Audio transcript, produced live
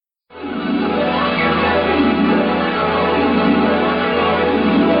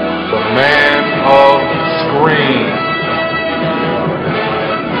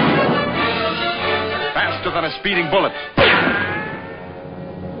speeding bullet.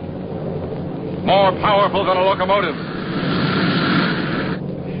 More powerful than a locomotive.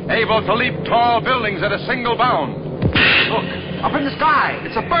 Able to leap tall buildings at a single bound. Look, up in the sky.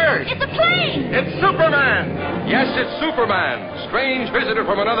 It's a bird. It's a plane. It's Superman. Yes, it's Superman. Strange visitor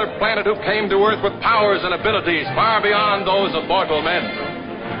from another planet who came to Earth with powers and abilities far beyond those of mortal men.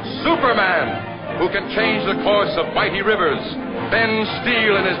 Superman, who can change the course of mighty rivers, bend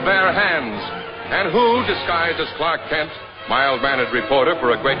steel in his bare hands, and who, disguised as Clark Kent, mild-mannered reporter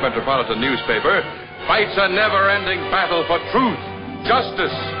for a great metropolitan newspaper, fights a never-ending battle for truth,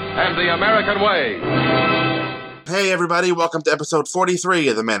 justice, and the American way. Hey everybody, welcome to episode 43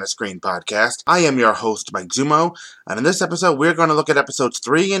 of the Man of Screen podcast. I am your host, Mike Zumo, and in this episode we're going to look at episodes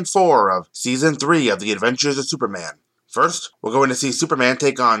 3 and 4 of Season 3 of The Adventures of Superman. First, we're going to see Superman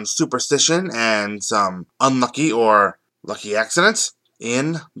take on superstition and some unlucky or lucky accidents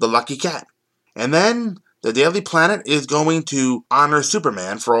in The Lucky Cat. And then, the Daily Planet is going to honor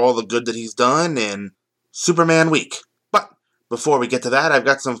Superman for all the good that he's done in Superman Week. But before we get to that, I've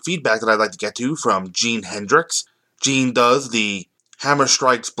got some feedback that I'd like to get to from Gene Hendricks. Gene does the Hammer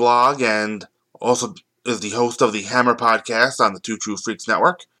Strikes blog and also is the host of the Hammer podcast on the Two True Freaks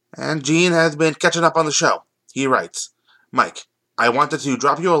Network. And Gene has been catching up on the show. He writes, Mike, I wanted to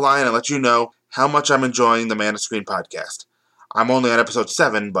drop you a line and let you know how much I'm enjoying the Man of Screen podcast. I'm only on episode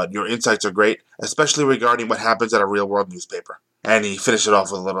 7, but your insights are great, especially regarding what happens at a real-world newspaper. And he finished it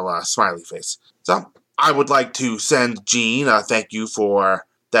off with a little smiley face. So, I would like to send Gene a thank you for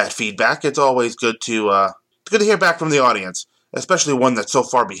that feedback. It's always good to hear back from the audience, especially one that's so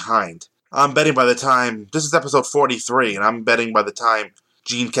far behind. I'm betting by the time, this is episode 43, and I'm betting by the time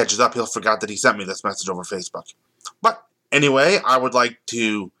Gene catches up, he'll forget that he sent me this message over Facebook. But anyway, I would like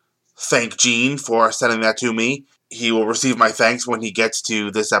to thank Gene for sending that to me. He will receive my thanks when he gets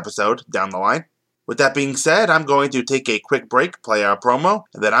to this episode down the line. With that being said, I'm going to take a quick break, play our promo,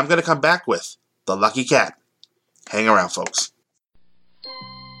 and then I'm going to come back with The Lucky Cat. Hang around, folks.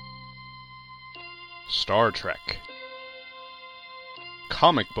 Star Trek,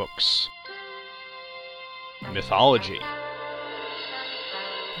 comic books, mythology,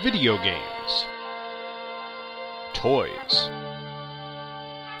 video games, toys,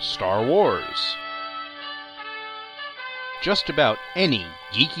 Star Wars. Just about any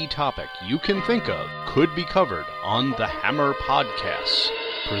geeky topic you can think of could be covered on the Hammer Podcasts,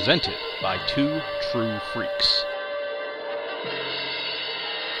 presented by Two True Freaks.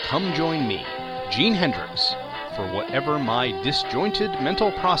 Come join me, Gene Hendricks, for whatever my disjointed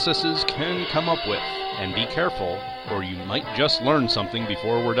mental processes can come up with, and be careful, or you might just learn something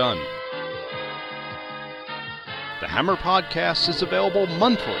before we're done. The Hammer Podcast is available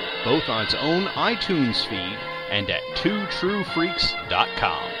monthly, both on its own iTunes feed and at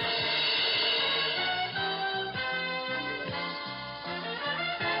twotruefreaks.com.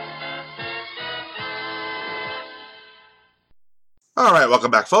 Alright, welcome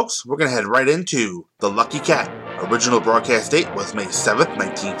back, folks. We're going to head right into The Lucky Cat. Original broadcast date was May 7th,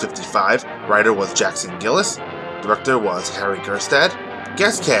 1955. Writer was Jackson Gillis. Director was Harry Gerstad.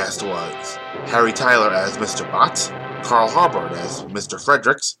 Guest cast was Harry Tyler as Mr. Botts, Carl Harbord as Mr.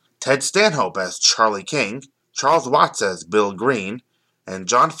 Fredericks, Ted Stanhope as Charlie King, Charles Watts as Bill Green, and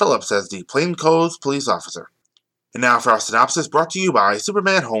John Phillips as the plainclothes police officer. And now for our synopsis, brought to you by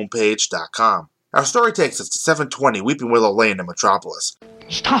SupermanHomepage.com. Our story takes us to 720 Weeping Willow Lane in Metropolis.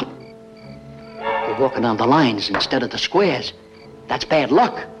 Stop! You're walking on the lines instead of the squares. That's bad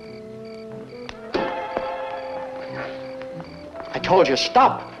luck. I told you,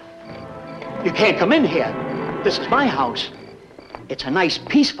 stop. You can't come in here. This is my house. It's a nice,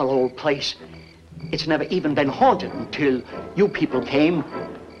 peaceful old place. It's never even been haunted until you people came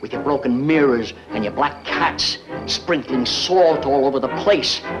with your broken mirrors and your black cats sprinkling salt all over the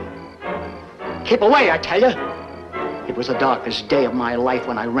place. Keep away, I tell you. It was the darkest day of my life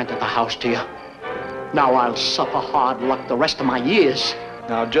when I rented the house to you. Now I'll suffer hard luck the rest of my years.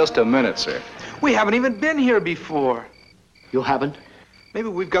 Now, just a minute, sir. We haven't even been here before. You haven't? Maybe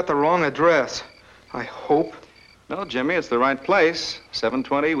we've got the wrong address. I hope. No, Jimmy, it's the right place.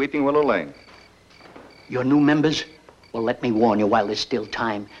 720 Weeping Willow Lane. Your new members? Well, let me warn you while there's still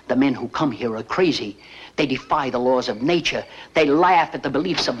time. The men who come here are crazy. They defy the laws of nature. They laugh at the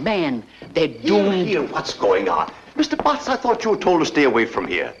beliefs of man. They're doomed. Here, what's going on? Mr. Botts, I thought you were told to stay away from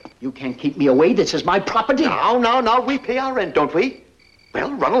here. You can't keep me away. This is my property. No. We pay our rent, don't we?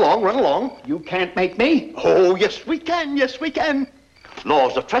 Well, run along. You can't make me. Oh, yes, we can.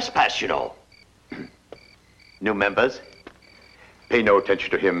 Laws of trespass, you know. New members, pay no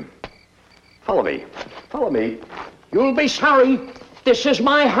attention to him. Follow me. You'll be sorry. This is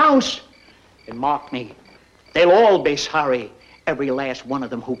my house. And mark me, They'll all be sorry, every last one of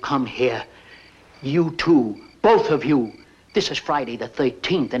them who come here. You too, both of you. This is Friday the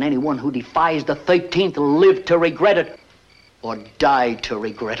 13th, and anyone who defies the 13th will live to regret it, or die to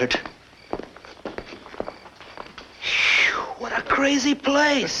regret it. Phew, what a crazy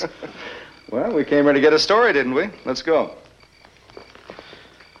place. Well, we came here to get a story, didn't we? Let's go.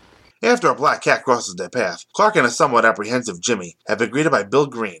 After a black cat crosses their path, Clark and a somewhat apprehensive Jimmy have been greeted by Bill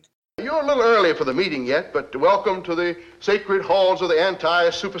Green. You're a little early for the meeting yet, but welcome to the sacred halls of the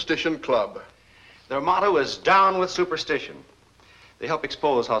Anti-Superstition Club. Their motto is down with superstition. They help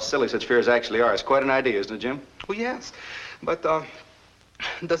expose how silly such fears actually are. It's quite an idea, isn't it, Jim? Oh, yes. But,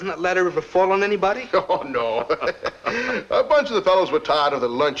 doesn't that ladder ever fall on anybody? Oh, no. A bunch of the fellows were tired of the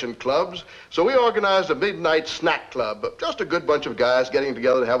luncheon clubs, so we organized a midnight snack club. Just a good bunch of guys getting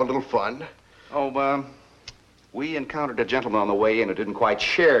together to have a little fun. Oh, we encountered a gentleman on the way in who didn't quite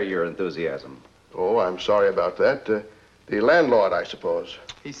share your enthusiasm. Oh, I'm sorry about that. The landlord, I suppose.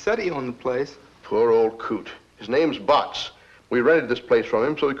 He said he owned the place. Poor old coot. His name's Botts. We rented this place from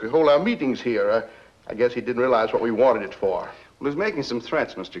him so we could hold our meetings here. I guess he didn't realize what we wanted it for. Well, he's making some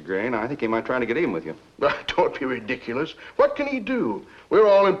threats, Mr. Green. I think he might try to get even with you. Don't be ridiculous. What can he do? We're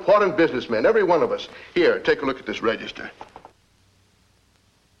all important businessmen, every one of us. Here, take a look at this register.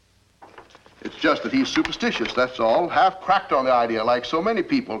 It's just that he's superstitious, that's all. Half cracked on the idea, like so many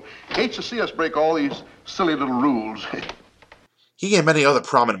people. Hates to see us break all these silly little rules. He and many other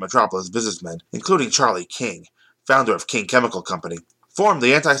prominent Metropolis businessmen, including Charlie King, founder of King Chemical Company, formed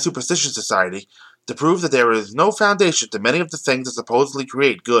the Anti-Superstition Society to prove that there is no foundation to many of the things that supposedly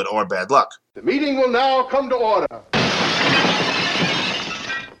create good or bad luck. The meeting will now come to order.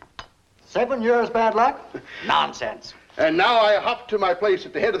 7 years bad luck? Nonsense. And now I hop to my place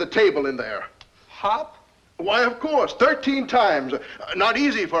at the head of the table in there. Hop? Why, of course, 13 times. Not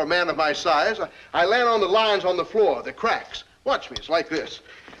easy for a man of my size. I land on the lines on the floor, the cracks. Watch me, it's like this.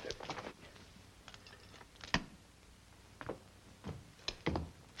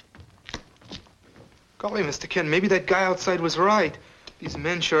 Golly, Mr. Kent, maybe that guy outside was right. These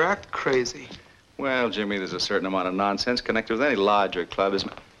men sure act crazy. Well, Jimmy, there's a certain amount of nonsense connected with any lodge or club.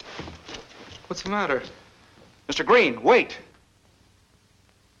 What's the matter? Mr. Green, wait.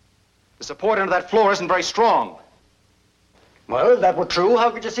 The support under that floor isn't very strong. Well, if that were true, how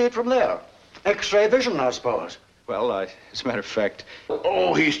could you see it from there? X-ray vision, I suppose. Well, as a matter of fact...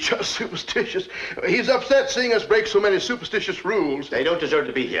 Oh, he's just superstitious. He's upset seeing us break so many superstitious rules. They don't deserve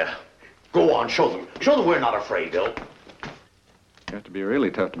to be here. Go on, show them. Show them we're not afraid, Bill. You have to be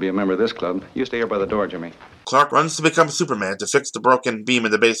really tough to be a member of this club. You stay here by the door, Jimmy. Clark runs to become Superman to fix the broken beam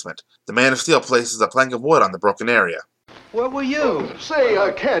in the basement. The Man of Steel places a plank of wood on the broken area. Where were you? Say,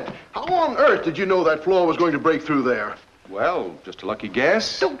 Kent, how on earth did you know that floor was going to break through there? Well, just a lucky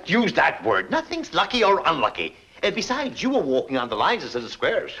guess. Don't use that word. Nothing's lucky or unlucky. And besides, you were walking on the lines instead of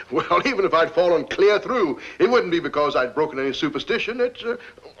squares. Well, even if I'd fallen clear through, it wouldn't be because I'd broken any superstition. It's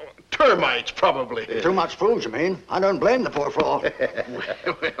termites, probably. Too much food, you mean? I don't blame the poor fellow.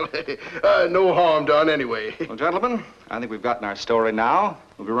 Well, no harm done anyway. Well, gentlemen, I think we've gotten our story now.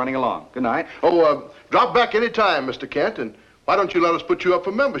 We'll be running along. Good night. Oh, drop back any time, Mr. Kent, and why don't you let us put you up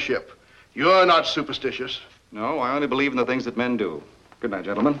for membership? You're not superstitious. No, I only believe in the things that men do. Good night,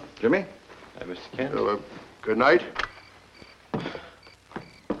 gentlemen. Jimmy? Hi, Mr. Kent. Good night.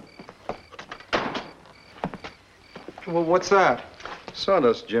 Well, what's that?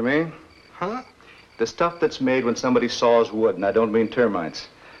 Sawdust, Jimmy. Huh? The stuff that's made when somebody saws wood, and I don't mean termites.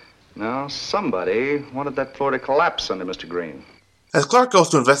 Now, somebody wanted that floor to collapse under Mr. Green. As Clark goes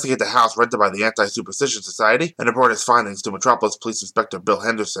to investigate the house rented by the Anti-Superstition Society and report his findings to Metropolis Police Inspector Bill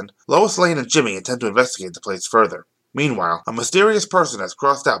Henderson, Lois Lane and Jimmy intend to investigate the place further. Meanwhile, a mysterious person has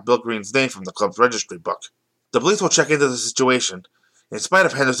crossed out Bill Green's name from the club's registry book. The police will check into the situation, in spite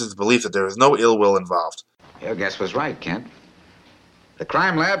of Henderson's belief that there is no ill will involved. Your guess was right, Kent. The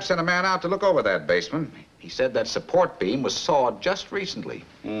crime lab sent a man out to look over that basement. He said that support beam was sawed just recently.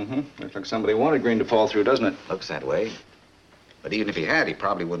 Mm-hmm. Looks like somebody wanted Green to fall through, doesn't it? Looks that way. But even if he had, he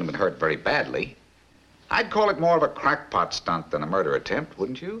probably wouldn't have been hurt very badly. I'd call it more of a crackpot stunt than a murder attempt,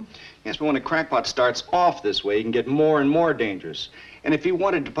 wouldn't you? Yes, but when a crackpot starts off this way, he can get more and more dangerous. And if he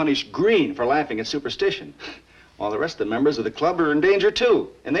wanted to punish Green for laughing at superstition, all the rest of the members of the club are in danger, too.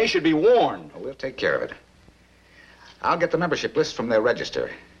 And they should be warned. We'll take care of it. I'll get the membership list from their register.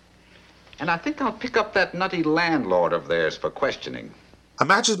 And I think I'll pick up that nutty landlord of theirs for questioning. A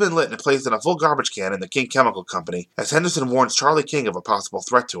match has been lit and placed in a full garbage can in the King Chemical Company as Henderson warns Charlie King of a possible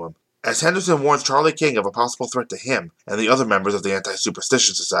threat to him. As Henderson warns Charlie King of a possible threat to him and the other members of the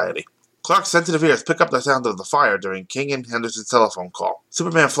Anti-Superstition Society. Clark's sensitive ears pick up the sound of the fire during King and Henderson's telephone call.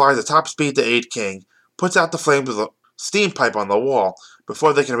 Superman flies at top speed to aid King, puts out the flames with a steam pipe on the wall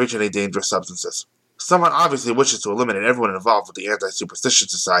before they can reach any dangerous substances. Someone obviously wishes to eliminate everyone involved with the Anti-Superstition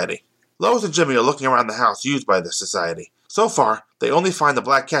Society. Lois and Jimmy are looking around the house used by this society. So far, they only find the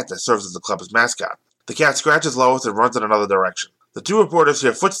black cat that serves as the club's mascot. The cat scratches Lois and runs in another direction. The two reporters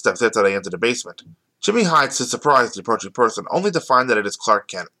hear footsteps after they enter the basement. Jimmy hides to surprise the approaching person, only to find that it is Clark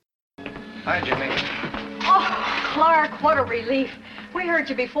Kent. Hi, Jimmy. Oh, Clark, what a relief. We heard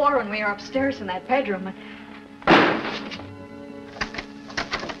you before when we were upstairs in that bedroom.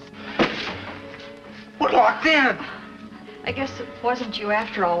 We're locked in. I guess it wasn't you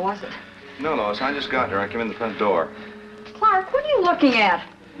after all, was it? No, Lois, I just got here. I came in the front door. Clark, what are you looking at?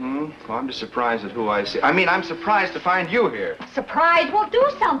 Well, I'm just surprised at who I see. I'm surprised to find you here. Surprise, well, do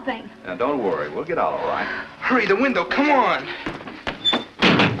something. Now, don't worry. We'll get out all right. Hurry, the window, come on.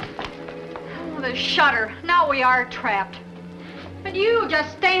 Oh, the shutter. Now we are trapped. But you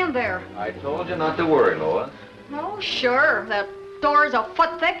just stand there. I told you not to worry, Lois. Oh, sure. The door's a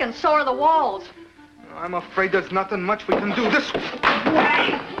foot thick and so are the walls. I'm afraid there's nothing much we can do this way.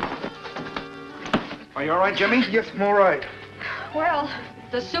 Are you all right, Jimmy? Yes, I'm all right. Well,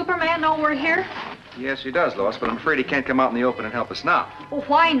 does Superman know we're here? Yes, he does, Lois, but I'm afraid he can't come out in the open and help us now. Well,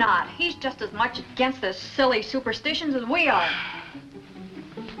 why not? He's just as much against the silly superstitions as we are.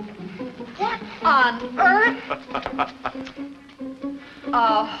 What on earth?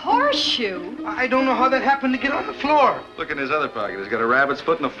 A horseshoe? I don't know how that happened to get on the floor. Look in his other pocket. He's got a rabbit's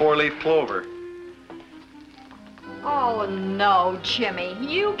foot and a four-leaf clover. Oh, no, Jimmy.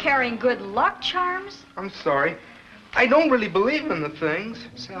 You carrying good luck charms? I'm sorry. I don't really believe in the things.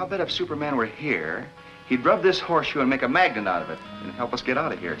 Say, I'll bet if Superman were here, he'd rub this horseshoe and make a magnet out of it and help us get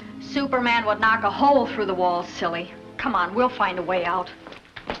out of here. Superman would knock a hole through the wall, silly. Come on, we'll find a way out.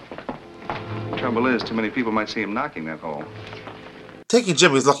 The trouble is, too many people might see him knocking that hole. Taking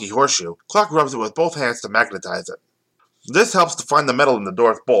Jimmy's lucky horseshoe, Clark rubs it with both hands to magnetize it. This helps to find the metal in the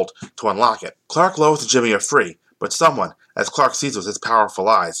door's bolt to unlock it. Clark, Lois, and Jimmy are free, but someone, as Clark sees with his powerful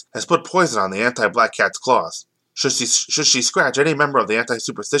eyes, has put poison on the anti-Black Cat's claws. Should she scratch any member of the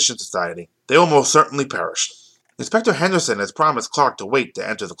Anti-Superstition Society, they will most certainly perish. Inspector Henderson has promised Clark to wait to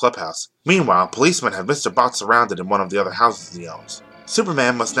enter the clubhouse. Meanwhile, policemen have Mr. Bott surrounded in one of the other houses he owns.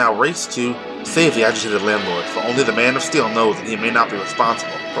 Superman must now race to save the agitated landlord, for only the Man of Steel knows that he may not be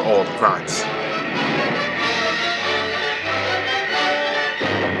responsible for all the crimes.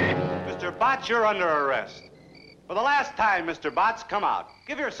 Mr. Botts, you're under arrest. For the last time, Mr. Botts, come out.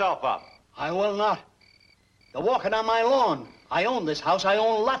 Give yourself up. I will not. You're walking on my lawn. I own this house. I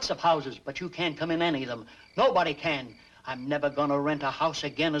own lots of houses, but you can't come in any of them. Nobody can. I'm never gonna rent a house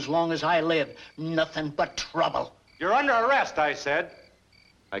again as long as I live. Nothing but trouble. You're under arrest, I said.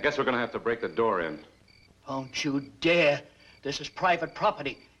 I guess we're gonna have to break the door in. Don't you dare. This is private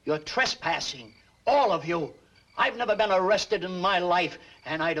property. You're trespassing. All of you. I've never been arrested in my life,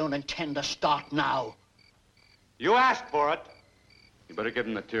 and I don't intend to start now. You asked for it. You better give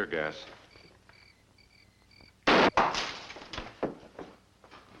him the tear gas.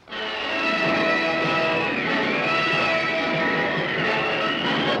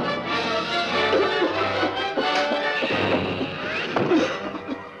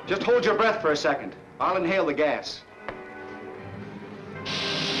 Just hold your breath for a second. I'll inhale the gas.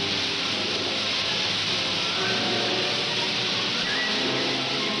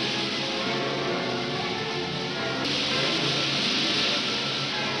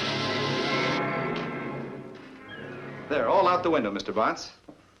 There, all out the window, Mr. Botts.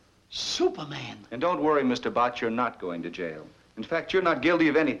 Superman. And don't worry, Mr. Botts, you're not going to jail. In fact, you're not guilty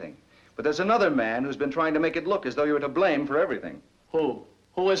of anything. But there's another man who's been trying to make it look as though you were to blame for everything. Who?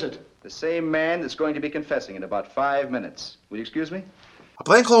 Who is it? The same man that's going to be confessing in about 5 minutes. Will you excuse me? A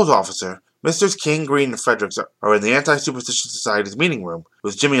plainclothes officer, Misters King, Green, and Fredericks are in the Anti-Superstition Society's meeting room,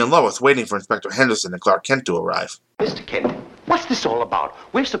 with Jimmy and Lois waiting for Inspector Henderson and Clark Kent to arrive. Mr. Kent, what's this all about?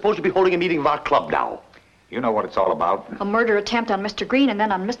 We're supposed to be holding a meeting of our club now. You know what it's all about. A murder attempt on Mr. Green and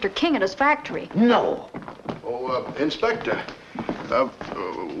then on Mr. King at his factory. No. Oh, Inspector,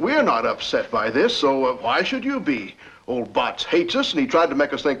 we're not upset by this, so why should you be? Old Botts hates us, and he tried to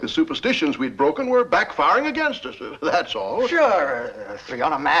make us think the superstitions we'd broken were backfiring against us. That's all. Sure. 3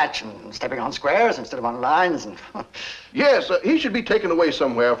 on a match and stepping on squares instead of on lines. And Yes, he should be taken away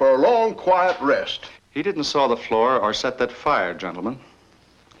somewhere for a long, quiet rest. He didn't saw the floor or set that fire, gentlemen.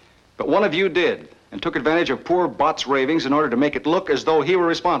 But one of you did, and took advantage of poor Botts' ravings in order to make it look as though he were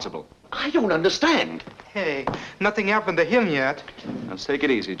responsible. I don't understand. Hey, nothing happened to him yet. Let's take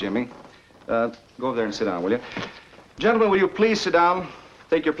it easy, Jimmy. Go over there and sit down, will you? Gentlemen, will you please sit down?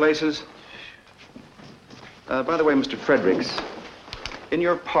 Take your places. By the way, Mr. Fredericks, in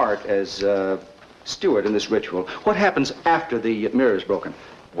your part as steward in this ritual. What happens after the mirror is broken?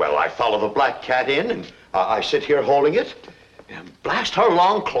 Well, I follow the black cat in, and I sit here holding it. And blast her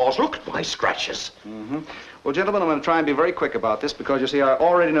long claws. Look at my scratches. Mm-hmm. Well, gentlemen, I'm going to try and be very quick about this because, you see, I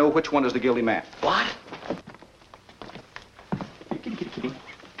already know which one is the guilty man. What? Kitty.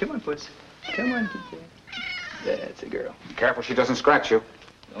 Come on, Puss. Come on, Kitty. That's a girl. Be careful she doesn't scratch you.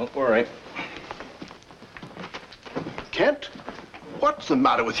 Don't worry. Kent, what's the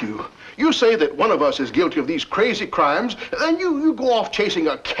matter with you? You say that one of us is guilty of these crazy crimes, then you go off chasing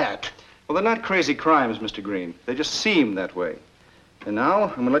a cat. Well, they're not crazy crimes, Mr. Green. They just seem that way. And now,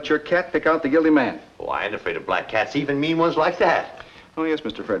 I'm going to let your cat pick out the guilty man. Oh, I ain't afraid of black cats, even mean ones like that. Oh, yes,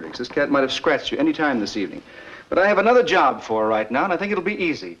 Mr. Fredericks. This cat might have scratched you any time this evening. But I have another job for her right now, and I think it'll be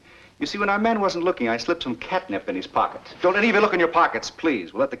easy. You see, when our man wasn't looking, I slipped some catnip in his pocket. Don't any of you look in your pockets,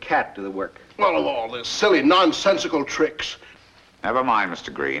 please. We'll let the cat do the work. Well, of all this silly, nonsensical tricks. Never mind,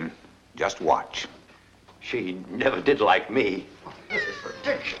 Mr. Green. Just watch. She never did like me. This is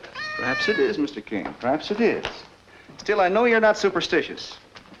protection. Perhaps it is, Mr. King. Perhaps it is. Still, I know you're not superstitious.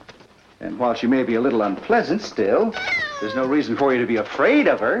 And while she may be a little unpleasant still, there's no reason for you to be afraid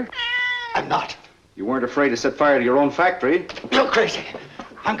of her. I'm not. You weren't afraid to set fire to your own factory. You're crazy.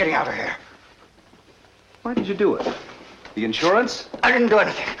 I'm getting out of here. Why did you do it? The insurance? I didn't do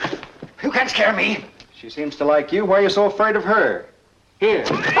anything. You can't scare me. She seems to like you. Why are you so afraid of her? Here.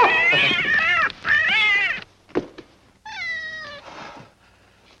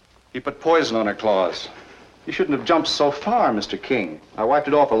 He put poison on her claws. You shouldn't have jumped so far, Mr. King. I wiped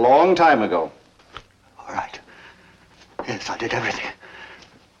it off a long time ago. All right. Yes, I did everything.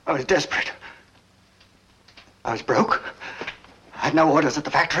 I was desperate. I was broke. I had no orders at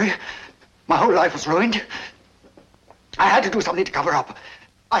the factory. My whole life was ruined. I had to do something to cover up.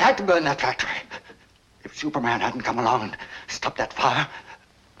 I had to burn that factory. If Superman hadn't come along and stopped that fire,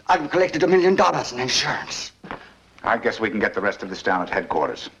 I'd have collected $1 million in insurance. I guess we can get the rest of this down at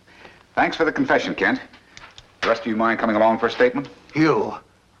headquarters. Thanks for the confession, Kent. The rest of you mind coming along for a statement? You?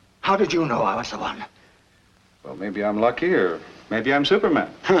 How did you know I was the one? Well, maybe I'm lucky, or maybe I'm Superman.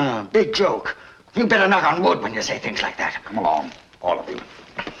 Big joke. You better knock on wood when you say things like that. Come along, all of you.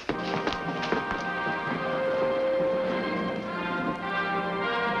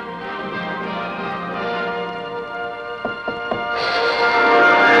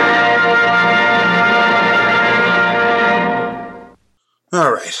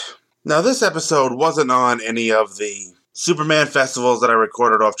 All right. Now, this episode wasn't on any of the Superman festivals that I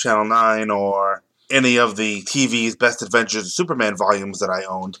recorded off Channel 9 or any of the TV's Best Adventures of Superman volumes that I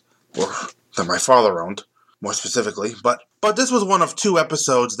owned, or that my father owned, more specifically. But this was one of 2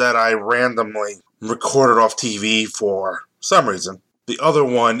 episodes that I randomly recorded off TV for some reason. The other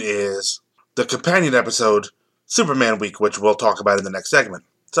one is the companion episode, Superman Week, which we'll talk about in the next segment.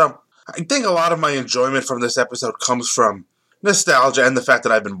 So, I think a lot of my enjoyment from this episode comes from nostalgia and the fact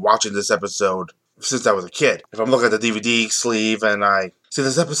that I've been watching this episode since I was a kid. If I'm looking at the DVD sleeve and I see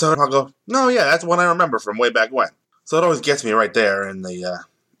this episode, I'll go, no, yeah, that's one I remember from way back when. So it always gets me right there in the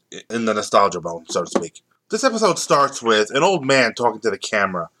nostalgia bone, so to speak. This episode starts with an old man talking to the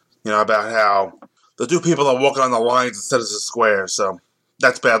camera, about how the 2 people are walking on the lines instead of the squares, so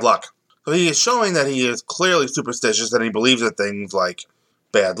that's bad luck. So he is showing that he is clearly superstitious and he believes in things like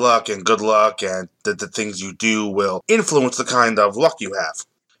bad luck and good luck, and that the things you do will influence the kind of luck you have.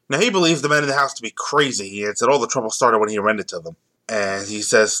 Now, he believes the men in the house to be crazy, and said all the trouble started when he rented to them. And he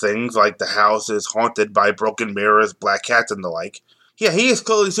says things like the house is haunted by broken mirrors, black cats, and the like. Yeah, he is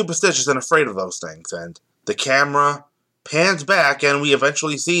clearly superstitious and afraid of those things, and the camera pans back, and we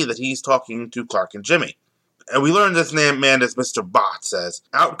eventually see that he's talking to Clark and Jimmy. And we learn this man is Mr. Botts, as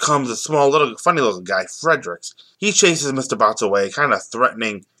out comes a small, funny little guy, Fredericks. He chases Mr. Botts away, kind of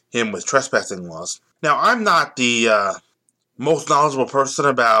threatening him with trespassing laws. Now, I'm not the most knowledgeable person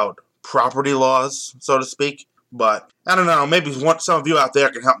about property laws, so to speak, but I don't know, maybe some of you out there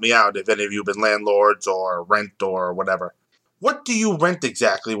can help me out if any of you have been landlords or rent or whatever. What do you rent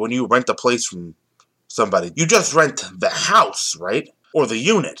exactly when you rent a place from somebody? You just rent the house, right? Or the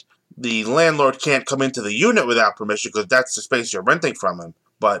unit. The landlord can't come into the unit without permission because that's the space you're renting from him.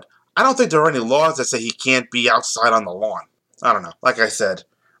 But I don't think there are any laws that say he can't be outside on the lawn. I don't know. Like I said,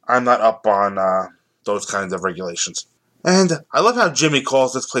 I'm not up on those kinds of regulations. And I love how Jimmy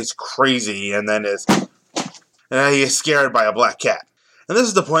calls this place crazy and then he is scared by a black cat. And this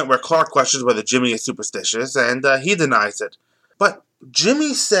is the point where Clark questions whether Jimmy is superstitious, and he denies it. But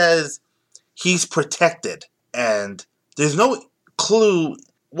Jimmy says he's protected, and there's no clue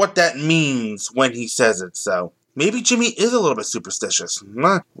what that means when he says it, so maybe Jimmy is a little bit superstitious.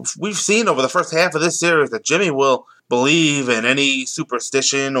 We've seen over the first half of this series that Jimmy will believe in any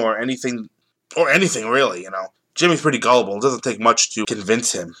superstition or anything Or anything, really, Jimmy's pretty gullible. It doesn't take much to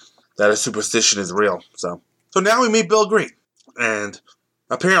convince him that a superstition is real. So now we meet Bill Green. And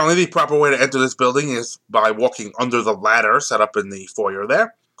apparently the proper way to enter this building is by walking under the ladder set up in the foyer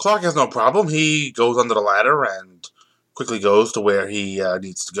there. Clark has no problem. He goes under the ladder and quickly goes to where he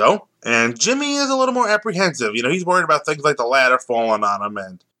needs to go. And Jimmy is a little more apprehensive. He's worried about things like the ladder falling on him.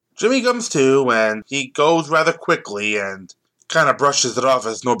 And Jimmy comes to, and he goes rather quickly and kind of brushes it off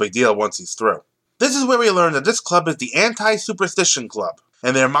as no big deal once he's through. This is where we learn that this club is the Anti-Superstition Club.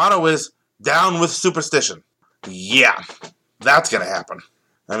 And their motto is, down with superstition. Yeah, that's going to happen.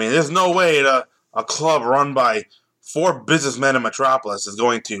 There's no way a club run by 4 businessmen in Metropolis is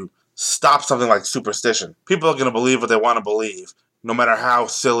going to stop something like superstition. People are going to believe what they want to believe, no matter how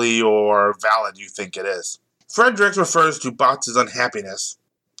silly or valid you think it is. Fredericks refers to Bots' unhappiness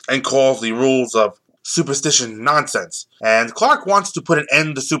and calls the rules of superstition nonsense. And Clark wants to put an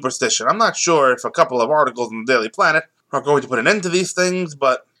end to superstition. I'm not sure if a couple of articles in the Daily Planet are going to put an end to these things,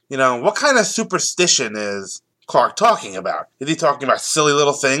 but, what kind of superstition is Clark talking about? Is he talking about silly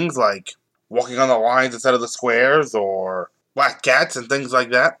little things like walking on the lines instead of the squares, or black cats and things like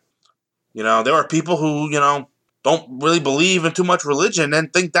that? There are people who, don't really believe in too much religion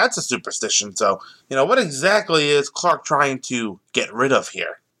and think that's a superstition. So, what exactly is Clark trying to get rid of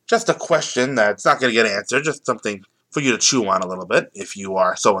here? Just a question that's not going to get answered, just something for you to chew on a little bit, if you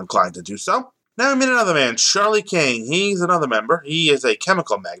are so inclined to do so. Now we meet another man, Charlie King. He's another member. He is a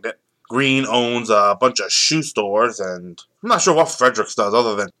chemical magnate. Green owns a bunch of shoe stores, and I'm not sure what Fredericks does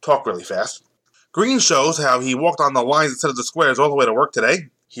other than talk really fast. Green shows how he walked on the lines instead of the squares all the way to work today.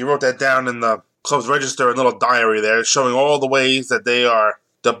 He wrote that down in the club's register and little diary there, showing all the ways that they are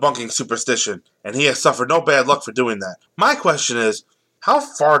debunking superstition, and he has suffered no bad luck for doing that. My question is, how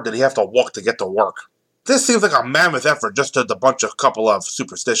far did he have to walk to get to work? This seems like a mammoth effort just to debunk a couple of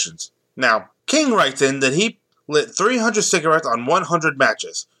superstitions. Now, King writes in that he lit 300 cigarettes on 100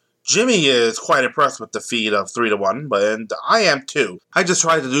 matches. Jimmy is quite impressed with the feat of 3-1, and I am too. I just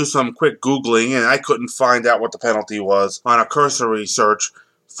tried to do some quick Googling, and I couldn't find out what the penalty was on a cursory search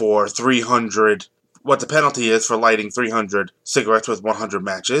for 300, what the penalty is for lighting 300 cigarettes with 100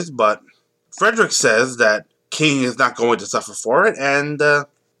 matches, but Frederick says that King is not going to suffer for it, and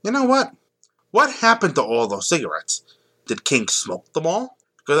you know what? What happened to all those cigarettes? Did King smoke them all?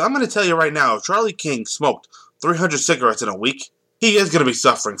 Because I'm going to tell you right now, if Charlie King smoked 300 cigarettes in a week, he is going to be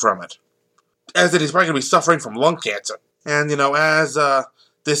suffering from it. As in, he's probably going to be suffering from lung cancer. And, as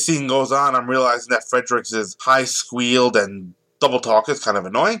this scene goes on, I'm realizing that Fredericks' high-squealed and double talk is kind of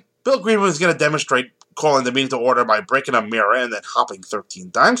annoying. Bill Greenwood is going to demonstrate calling the meeting to order by breaking a mirror and then hopping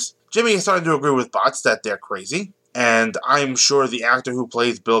 13 times. Jimmy is starting to agree with Bots that they're crazy, and I'm sure the actor who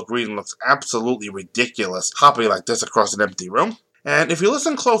plays Bill Green looks absolutely ridiculous hopping like this across an empty room. And if you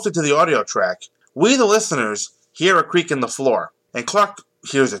listen closely to the audio track, we the listeners hear a creak in the floor, and Clark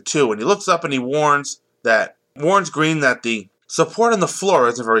hears it too, and he looks up and he warns Green that the support on the floor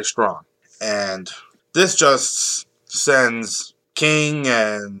isn't very strong. And this just sends King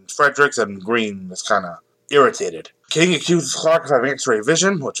and Fredericks and Green is kind of irritated. King accuses Clark of having X-ray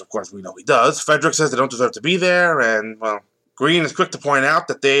vision, which of course we know he does. Fredericks says they don't deserve to be there, and, Green is quick to point out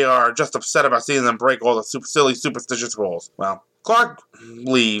that they are just upset about seeing them break all the silly superstitious rules. Well, Clark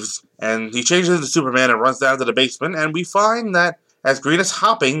leaves, and he changes into Superman and runs down to the basement, and we find that as Green is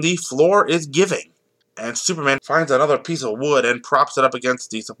hopping, the floor is giving. And Superman finds another piece of wood and props it up against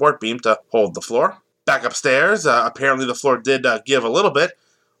the support beam to hold the floor. Back upstairs, apparently the floor did give a little bit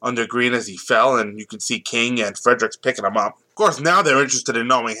under Green as he fell, and you can see King and Fredericks picking him up. Of course, now they're interested in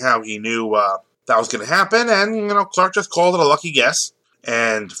knowing how he knew that was going to happen, and, Clark just called it a lucky guess.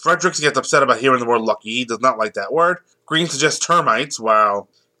 And Fredericks gets upset about hearing the word lucky. He does not like that word. Green suggests termites, while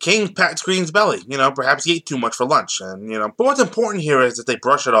King pats Green's belly. Perhaps he ate too much for lunch, and, But what's important here is that they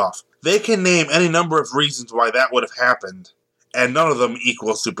brush it off. They can name any number of reasons why that would have happened, and none of them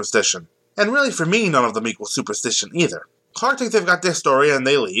equal superstition. And really, for me, none of them equal superstition either. Clark thinks they've got their story, and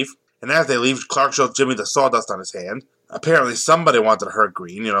they leave. And as they leave, Clark shows Jimmy the sawdust on his hand. Apparently, somebody wanted to hurt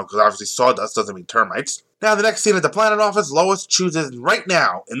Green, because obviously sawdust doesn't mean termites. Now, the next scene at the Planet office, Lois chooses right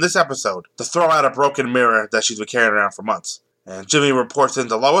now, in this episode, to throw out a broken mirror that she's been carrying around for months. And Jimmy reports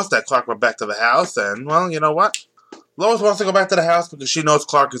into Lois that Clark went back to the house, and, well, you know what? Lois wants to go back to the house because she knows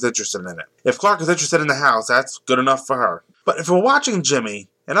Clark is interested in it. If Clark is interested in the house, that's good enough for her. But if we're watching Jimmy,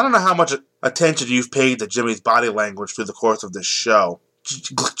 and I don't know how much attention you've paid to Jimmy's body language through the course of this show,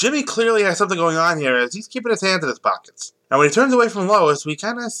 Jimmy clearly has something going on here as he's keeping his hands in his pockets. And when he turns away from Lois, we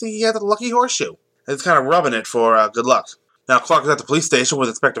kind of see he has a lucky horseshoe. He's kind of rubbing it for good luck. Now, Clark is at the police station with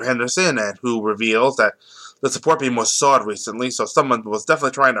Inspector Henderson, and who reveals that the support beam was sawed recently, so someone was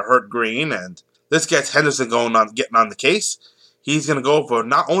definitely trying to hurt Green, and this gets Henderson getting on the case. He's going to go for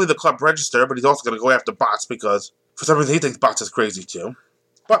not only the club register, but he's also going to go after Bots because for some reason he thinks Bots is crazy too.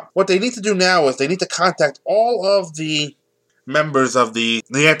 But what they need to do now is they need to contact all of the members of the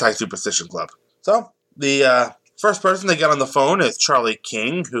Anti-Superstition Club. So, the first person they get on the phone is Charlie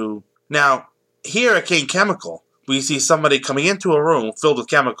King, who... Now, here at King Chemical, we see somebody coming into a room filled with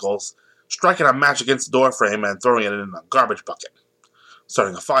chemicals, striking a match against the door frame and throwing it in a garbage bucket,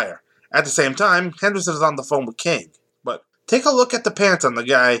 starting a fire. At the same time, Henderson is on the phone with King. But take a look at the pants on the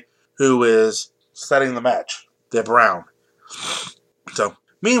guy who is setting the match. They're brown. So,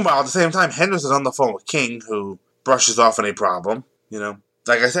 meanwhile, at the same time, Henderson's on the phone with King, who brushes off any problem.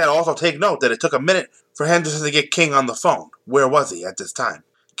 Like I said, also take note that it took a minute for Henderson to get King on the phone. Where was he at this time?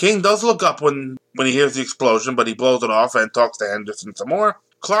 King does look up when he hears the explosion, but he blows it off and talks to Henderson some more.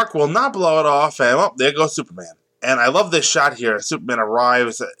 Clark will not blow it off, and there goes Superman. And I love this shot here. Superman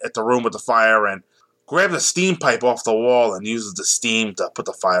arrives at the room with the fire and grabs a steam pipe off the wall and uses the steam to put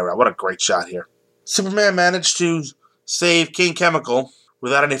the fire out. What a great shot here. Superman managed to save King Chemical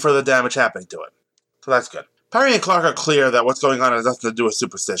without any further damage happening to it. So that's good. Perry and Clark are clear that what's going on has nothing to do with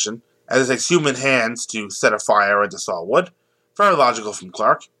superstition, as it takes human hands to set a fire and to saw wood. Very logical from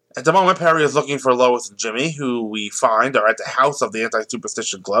Clark. At the moment, Perry is looking for Lois and Jimmy, who we find are at the house of the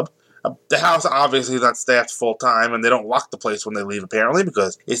Anti-Superstition Club. The house obviously is not staffed full-time, and they don't lock the place when they leave, apparently,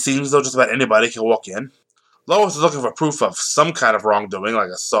 because it seems as though just about anybody can walk in. Lois is looking for proof of some kind of wrongdoing, like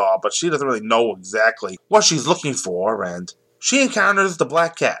a saw, but she doesn't really know exactly what she's looking for, and she encounters the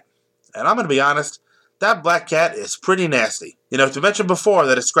Black Cat. And I'm going to be honest, that Black Cat is pretty nasty. To mention before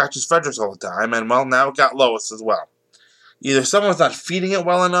that it scratches Fredericks all the time, and, well, now it got Lois as well. Either someone's not feeding it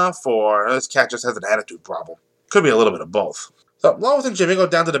well enough, or this cat just has an attitude problem. Could be a little bit of both. So Lois and Jimmy go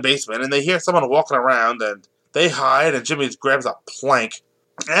down to the basement, and they hear someone walking around, and they hide, and Jimmy grabs a plank,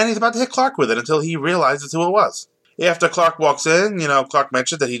 and he's about to hit Clark with it until he realizes who it was. After Clark walks in, Clark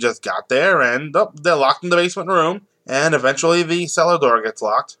mentioned that he just got there, and they're locked in the basement room, and eventually the cellar door gets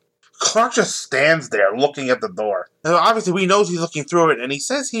locked. Clark just stands there looking at the door. And obviously we know he's looking through it, and he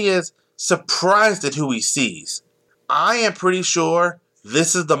says he is surprised at who he sees. I am pretty sure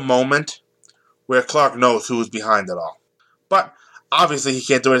this is the moment where Clark knows who is behind it all. But obviously he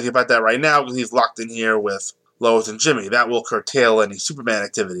can't do anything about that right now because he's locked in here with Lois and Jimmy. That will curtail any Superman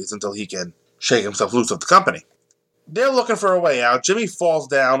activities until he can shake himself loose of the company. They're looking for a way out. Jimmy falls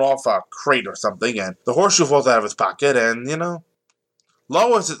down off a crate or something, and the horseshoe falls out of his pocket, and,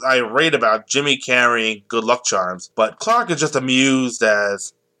 Lois is irate about Jimmy carrying good luck charms, but Clark is just amused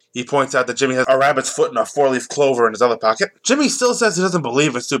as he points out that Jimmy has a rabbit's foot and a four-leaf clover in his other pocket. Jimmy still says he doesn't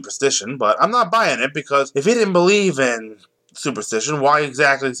believe in superstition, but I'm not buying it because if he didn't believe in superstition, why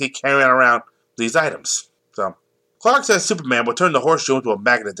exactly is he carrying around these items? So, Clark says Superman would turn the horseshoe into a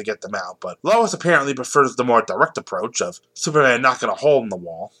magnet to get them out, but Lois apparently prefers the more direct approach of Superman knocking a hole in the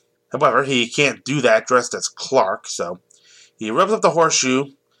wall. However, he can't do that dressed as Clark, so he rubs up the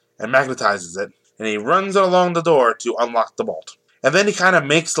horseshoe and magnetizes it, and he runs it along the door to unlock the bolt. And then he kind of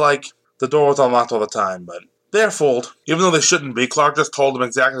makes like the door was unlocked all the time, but they're fooled. Even though they shouldn't be, Clark just told them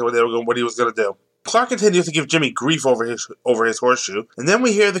exactly what he was going to do. Clark continues to give Jimmy grief over his horseshoe, and then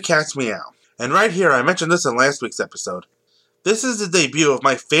we hear the cat's meow. And right here, I mentioned this in last week's episode. This is the debut of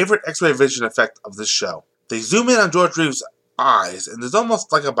my favorite X-ray vision effect of this show. They zoom in on George Reeves' eyes, and there's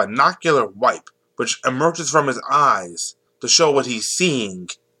almost like a binocular wipe, which emerges from his eyes to show what he's seeing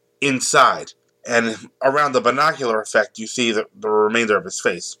inside. And around the binocular effect, you see the remainder of his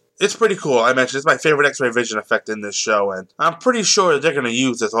face. It's pretty cool. I mentioned it's my favorite X-ray vision effect in this show, and I'm pretty sure that they're going to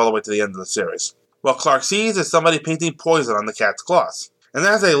use this all the way to the end of the series. What Clark sees is somebody painting poison on the cat's claws. And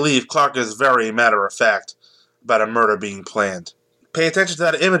as they leave, Clark is very matter-of-fact about a murder being planned. Pay attention to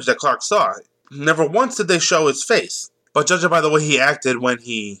that image that Clark saw. Never once did they show his face. But judging by the way he acted when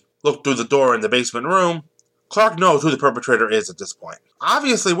he looked through the door in the basement room, Clark knows who the perpetrator is at this point.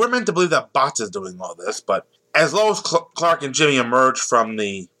 Obviously, we're meant to believe that Bots is doing all this, but as Lois, Clark, and Jimmy emerge from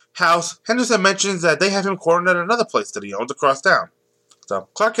the house, Henderson mentions that they have him cornered at another place that he owns across town. So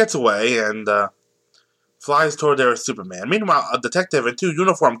Clark gets away and flies toward there as Superman. Meanwhile, a detective and two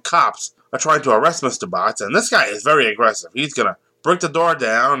uniformed cops are trying to arrest Mr. Bots, and this guy is very aggressive. He's going to break the door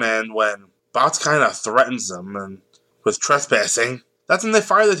down, and when Bots kind of threatens them and with trespassing, that's when they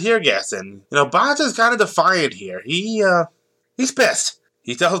fire the tear gas in. Bots is kind of defiant here. He's pissed.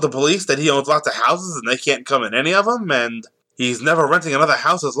 He tells the police that he owns lots of houses and they can't come in any of them, and he's never renting another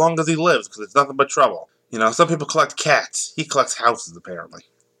house as long as he lives because it's nothing but trouble. Some people collect cats. He collects houses, apparently.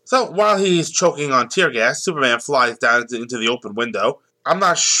 So, while he's choking on tear gas, Superman flies down into the open window. I'm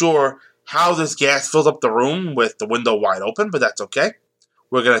not sure how this gas fills up the room with the window wide open, but that's okay.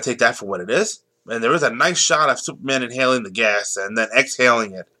 We're going to take that for what it is. And there is a nice shot of Superman inhaling the gas and then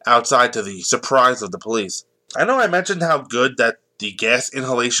exhaling it outside to the surprise of the police. I know I mentioned how good that the gas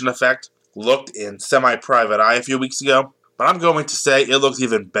inhalation effect looked in Semi-Private Eye a few weeks ago, but I'm going to say it looks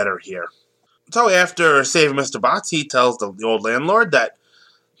even better here. So after saving Mr. Botts, he tells the old landlord that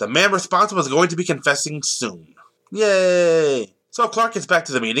the man responsible is going to be confessing soon. Yay! So Clark gets back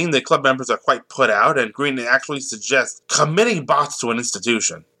to the meeting. The club members are quite put out, and Green actually suggests committing Botts to an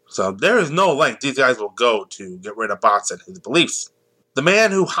institution. So there is no length these guys will go to get rid of Botts and his beliefs. The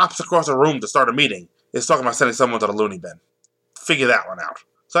man who hops across a room to start a meeting is talking about sending someone to the loony bin. Figure that one out.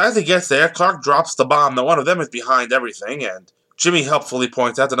 So as he gets there, Clark drops the bomb that one of them is behind everything, and Jimmy helpfully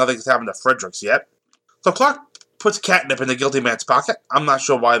points out that nothing has happened to Fredericks yet. So Clark puts catnip in the guilty man's pocket. I'm not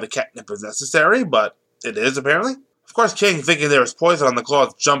sure why the catnip is necessary, but it is apparently. Of course, King, thinking there is poison on the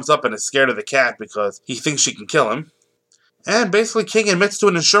cloth, jumps up and is scared of the cat because he thinks she can kill him. And basically, King admits to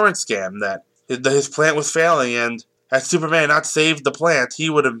an insurance scam that his plant was failing, and had Superman not saved the plant, he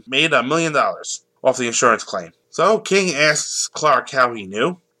would have made $1 million off the insurance claim. So King asks Clark how he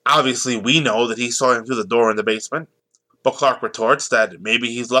knew. Obviously, we know that he saw him through the door in the basement. But Clark retorts that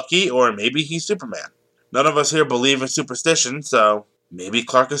maybe he's lucky or maybe he's Superman. None of us here believe in superstition, so maybe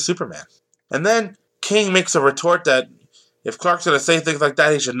Clark is Superman. And then King makes a retort that if Clark's going to say things like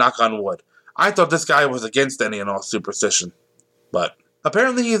that, he should knock on wood. I thought this guy was against any and all superstition. But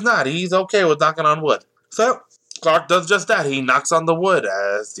apparently he's not. He's okay with knocking on wood. So Clark does just that. He knocks on the wood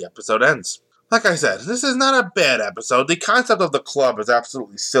as the episode ends. Like I said, this is not a bad episode. The concept of the club is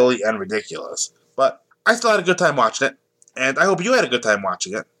absolutely silly and ridiculous. But I still had a good time watching it. And I hope you had a good time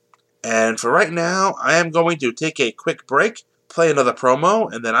watching it. And for right now, I am going to take a quick break, play another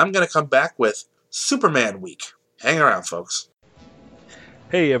promo, and then I'm going to come back with Superman Week. Hang around, folks.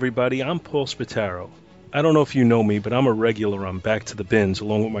 Hey, everybody, I'm Paul Spataro. I don't know if you know me, but I'm a regular on Back to the Bins,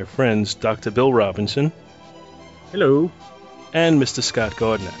 along with my friends Dr. Bill Robinson. Hello. And Mr. Scott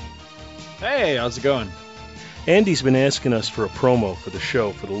Gardner. Hey, how's it going? Andy's been asking us for a promo for the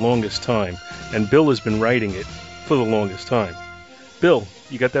show for the longest time, and Bill has been writing it for the longest time. Bill,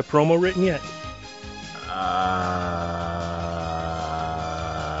 you got that promo written yet?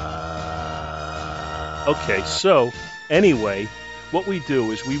 Okay, so, anyway, what we do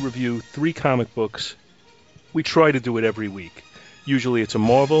is we review 3 comic books. We try to do it every week. Usually it's a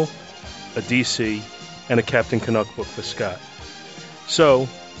Marvel, a DC, and a Captain Canuck book for Scott. So,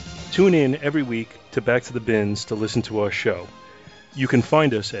 tune in every week to Back to the Bins to listen to our show. You can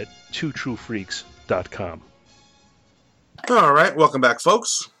find us at twotruefreaks.com. Alright, welcome back,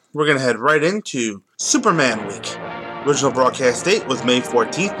 folks. We're going to head right into Superman Week. Original broadcast date was May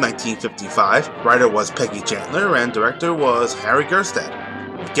 14th, 1955. Writer was Peggy Chandler, and director was Harry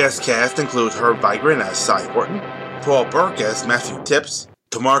Gerstad. Guest cast includes Herb Vigran as Cy Horton, Paul Burke as Matthew Tipps,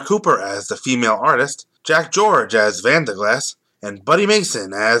 Tamar Cooper as the female artist, Jack George as Vanderglass, and Buddy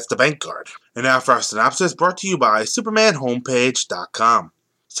Mason as the bank guard. And now for our synopsis, brought to you by SupermanHomepage.com.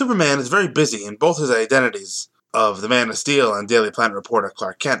 Superman is very busy in both his identities of the Man of Steel and Daily Planet reporter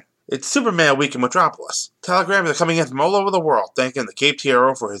Clark Kent. It's Superman Week in Metropolis. Telegrams are coming in from all over the world thanking the Caped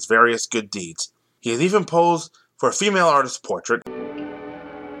Hero for his various good deeds. He has even posed for a female artist's portrait.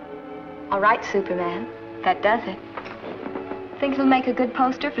 All right, Superman. That does it. Think it'll make a good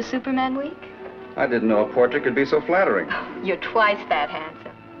poster for Superman Week? I didn't know a portrait could be so flattering. You're twice that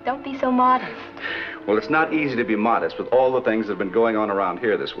handsome. Don't be so modest. Well, it's not easy to be modest with all the things that have been going on around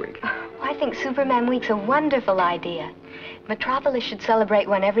here this week. I think Superman Week's a wonderful idea. Metropolis should celebrate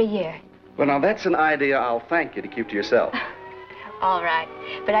one every year. Well, now, that's an idea I'll thank you to keep to yourself. All right,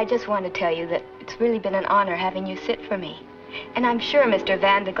 but I just want to tell you that it's really been an honor having you sit for me. And I'm sure Mr.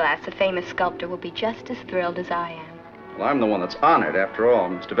 Vanderglass, the famous sculptor, will be just as thrilled as I am. Well, I'm the one that's honored, after all.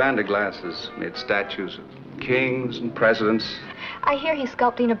 Mr. Vanderglass has made statues of kings and presidents. I hear he's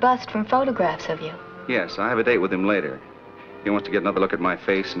sculpting a bust from photographs of you. Yes, I have a date with him later. He wants to get another look at my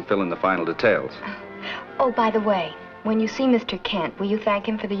face and fill in the final details. Oh, by the way, when you see Mr. Kent, will you thank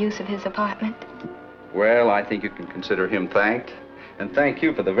him for the use of his apartment? Well, I think you can consider him thanked, and thank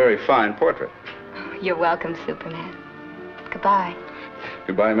you for the very fine portrait. You're welcome, Superman. Goodbye.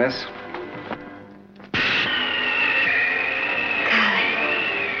 Goodbye, miss.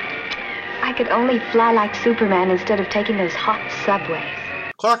 I could only fly like Superman instead of taking those hot subways.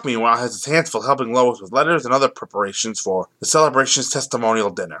 Clark, meanwhile, has his hands full helping Lois with letters and other preparations for the celebration's testimonial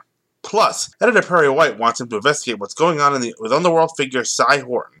dinner. Plus, Editor Perry White wants him to investigate what's going on with underworld figure Cy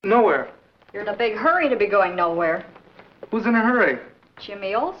Horton. Nowhere. You're in a big hurry to be going nowhere. Who's in a hurry?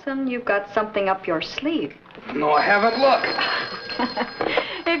 Jimmy Olsen, you've got something up your sleeve. No, I haven't. Look.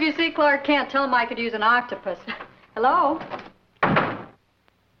 If you see Clark Kent, tell him I could use an octopus. Hello?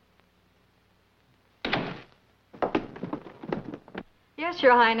 Yes,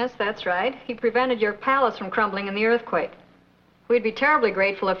 Your Highness, that's right. He prevented your palace from crumbling in the earthquake. We'd be terribly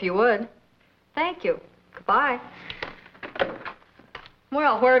grateful if you would. Thank you. Goodbye.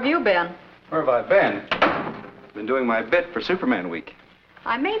 Well, where have you been? Where have I been? Been doing my bit for Superman Week.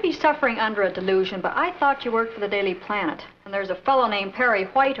 I may be suffering under a delusion, but I thought you worked for the Daily Planet. And there's a fellow named Perry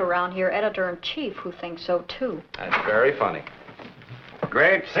White around here, editor-in-chief, who thinks so, too. That's very funny.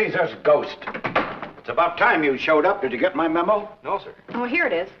 Great Caesar's ghost. It's about time you showed up. Did you get my memo? No, sir. Oh, here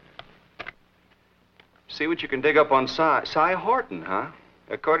it is. See what you can dig up on Cy Horton, huh?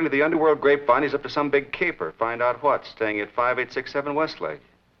 According to the Underworld grapevine, he's up to some big caper. Find out what, staying at 5867 Westlake.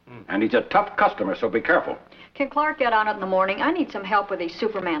 And he's a tough customer, so be careful. Can Clark get on it in the morning? I need some help with these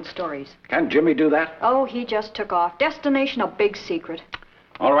Superman stories. Can Jimmy do that? Oh, he just took off. Destination a big secret.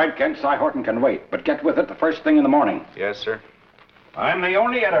 All right, Kent, Cy Horton can wait, but get with it the first thing in the morning. Yes, sir. I'm the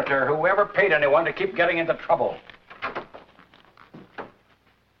only editor who ever paid anyone to keep getting into trouble.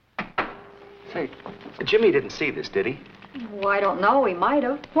 Say, Jimmy didn't see this, did he? Oh, I don't know. He might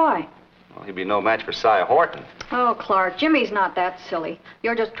have. Why? Well, he'd be no match for Cy Horton. Oh, Clark, Jimmy's not that silly.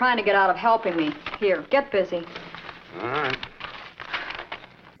 You're just trying to get out of helping me. Here, get busy. All right.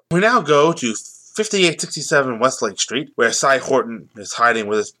 We now go to 5867 Westlake Street, where Cy Horton is hiding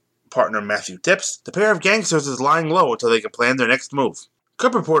with his partner Matthew Tips. The pair of gangsters is lying low until they can plan their next move.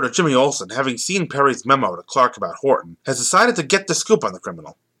 Cub reporter Jimmy Olsen, having seen Perry's memo to Clark about Horton, has decided to get the scoop on the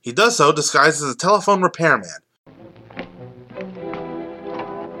criminal. He does so disguised as a telephone repairman.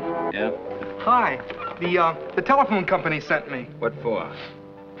 Yeah. Hi. The telephone company sent me. What for?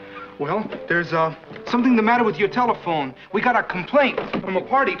 Well, there's something the matter with your telephone. We got a complaint from a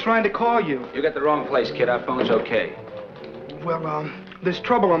party trying to call you. You got the wrong place, kid. Our phone's okay. Well, there's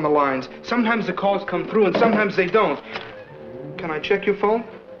trouble on the lines. Sometimes the calls come through and sometimes they don't. Can I check your phone?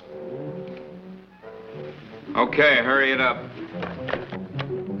 Okay, hurry it up.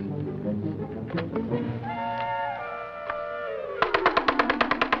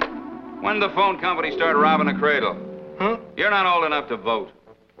 When did the phone company start robbing a cradle? Huh? You're not old enough to vote.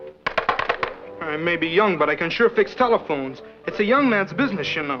 I may be young, but I can sure fix telephones. It's a young man's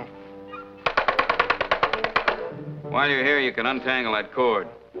business, you know. While you're here, you can untangle that cord.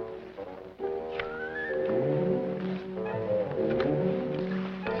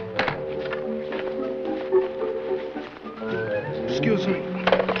 Excuse me.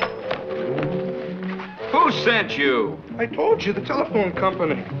 Who sent you? I told you, the telephone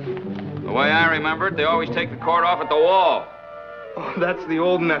company. The way I remember it, they always take the cord off at the wall. Oh, that's the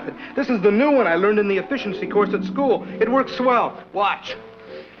old method. This is the new one I learned in the efficiency course at school. It works swell. Watch.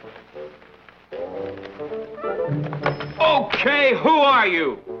 Okay, who are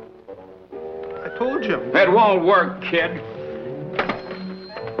you? I told you. It won't work, kid.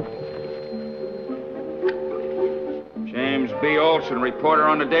 James B. Olsen, reporter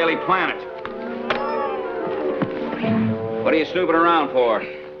on the Daily Planet. What are you snooping around for?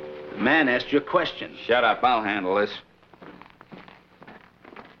 The man asked you a question. Shut up, I'll handle this.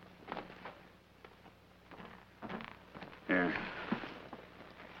 Here.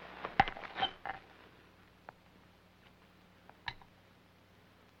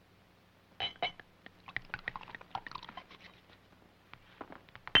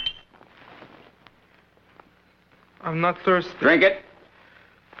 I'm not thirsty. Drink it.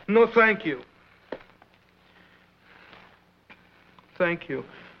 No, thank you. Thank you.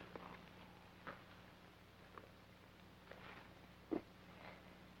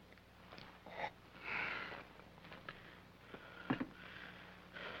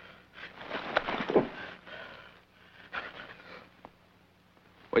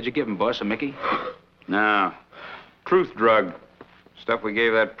 What'd you give him, boss? A Mickey? No. Truth drug. Stuff we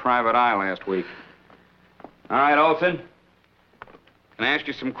gave that private eye last week. All right, Olsen. Can I ask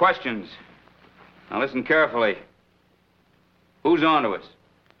you some questions? Now listen carefully. Who's on to us?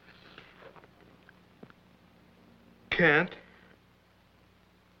 Can't.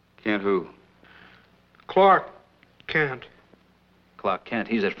 Kent who? Clark Kent. Clark Kent.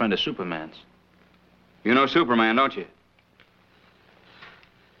 He's that friend of Superman's. You know Superman, don't you?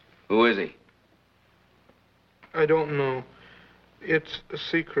 Who is he? I don't know. It's a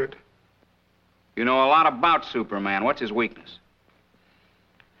secret. You know a lot about Superman. What's his weakness?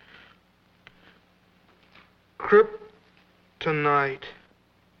 Kryptonite.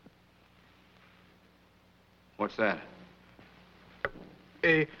 What's that?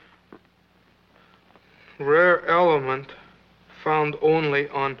 A rare element found only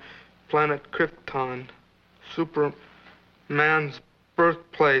on planet Krypton. Superman's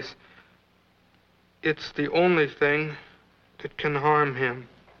birthplace. It's the only thing that can harm him.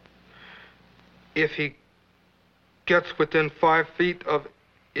 If he gets within 5 feet of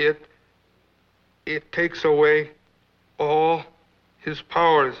it, it takes away all his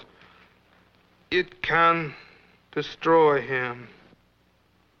powers. It can destroy him.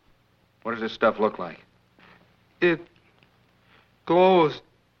 What does this stuff look like? It glows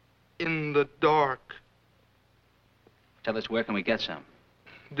in the dark. Tell us, where can we get some?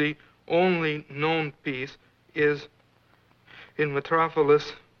 The only known piece is in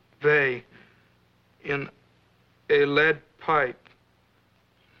Metropolis Bay, in a lead pipe.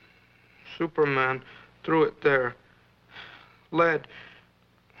 Superman threw it there. Lead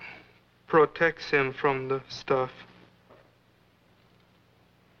protects him from the stuff.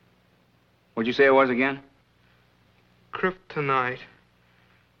 What'd you say it was again? Kryptonite.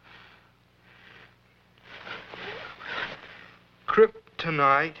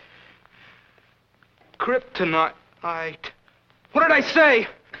 Kryptonite. Kryptonite. What did I say?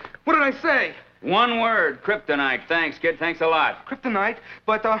 What did I say? One word, kryptonite. Thanks, kid. Thanks a lot. Kryptonite?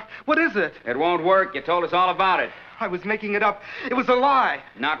 But, what is it? It won't work. You told us all about it. I was making it up. It was a lie.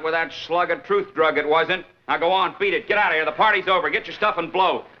 Not with that slug of truth drug, it wasn't. Now go on, beat it. Get out of here. The party's over. Get your stuff and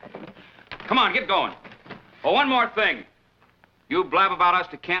blow. Come on, get going. Oh, one more thing. You blab about us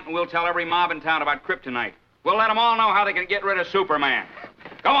to Kent, and we'll tell every mob in town about kryptonite. We'll let them all know how they can get rid of Superman.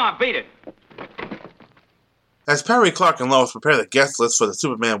 Go on, beat it. As Perry, Clark, and Lois prepare the guest list for the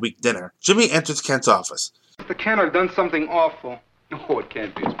Superman Week dinner, Jimmy enters Kent's office. Mr. Kent, I've done something awful. Oh, it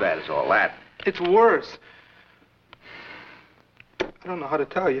can't be as bad as all that. It's worse. I don't know how to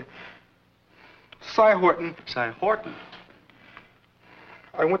tell you. Cy Horton. Cy Horton?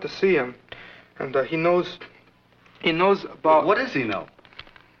 I went to see him, and he knows about... What does he know?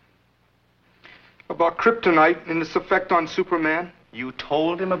 About kryptonite and its effect on Superman. You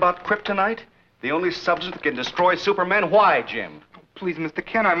told him about kryptonite? The only substance that can destroy Superman? Why, Jim? Oh, please, Mr.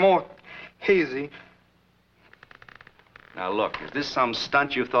 Kent, I'm all hazy. Now, look, is this some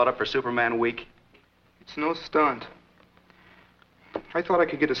stunt you thought up for Superman Week? It's no stunt. I thought I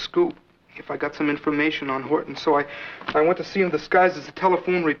could get a scoop if I got some information on Horton, so I went to see him disguised as a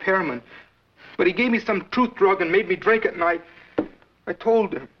telephone repairman. But he gave me some truth drug and made me drink it, and I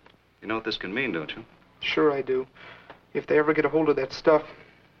told him. You know what this can mean, don't you? Sure I do. If they ever get a hold of that stuff,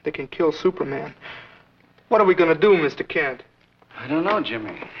 they can kill Superman. What are we going to do, Mr. Kent? I don't know,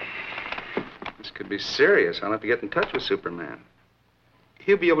 Jimmy. This could be serious. I'll have to get in touch with Superman.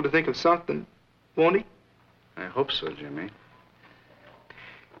 He'll be able to think of something, won't he? I hope so, Jimmy.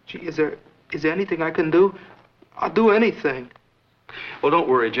 Gee, is there anything I can do? I'll do anything. Well, don't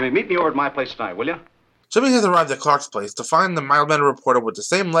worry, Jimmy. Meet me over at my place tonight, will you? Jimmy has arrived at Clark's place to find the mild-mannered reporter with the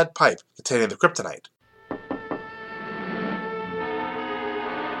same lead pipe containing the kryptonite.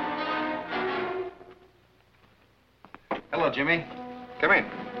 Hello, Jimmy. Come in.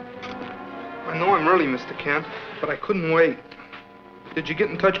 I know I'm early, Mr. Kent, but I couldn't wait. Did you get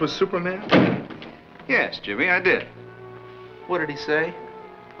in touch with Superman? Yes, Jimmy, I did. What did he say?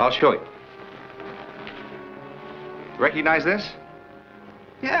 I'll show you. Recognize this?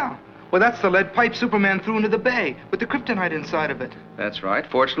 Yeah. Well, that's the lead pipe Superman threw into the bay with the kryptonite inside of it. That's right.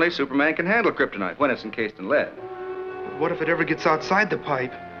 Fortunately, Superman can handle kryptonite when it's encased in lead. But what if it ever gets outside the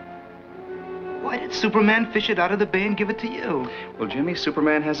pipe? Why did Superman fish it out of the bay and give it to you? Well, Jimmy,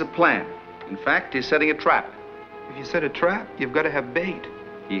 Superman has a plan. In fact, he's setting a trap. If you set a trap, you've got to have bait.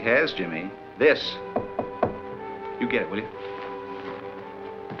 He has, Jimmy. This. You get it, will you?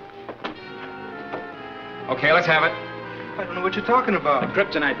 Okay, let's have it. I don't know what you're talking about. The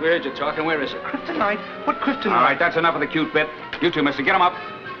kryptonite. We heard you talking. Where is it? Kryptonite? What kryptonite? All right, that's enough of the cute bit. You two, mister, get him up.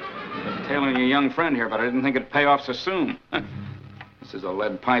 I'm tailing your young friend here, but I didn't think it'd pay off so soon. This is a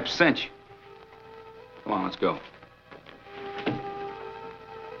lead pipe cinch. Come on, let's go.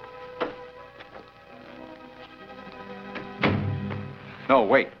 No,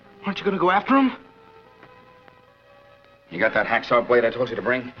 wait. Aren't you going to go after him? You got that hacksaw blade I told you to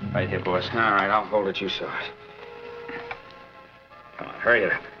bring? Right here, boss. All right, I'll hold it. You saw it. Come on, hurry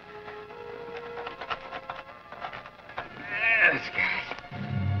it up. Let's go.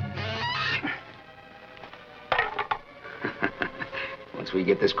 Once we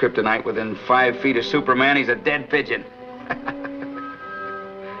get this kryptonite within 5 feet of Superman, he's a dead pigeon.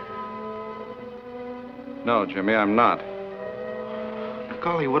 No, Jimmy, I'm not.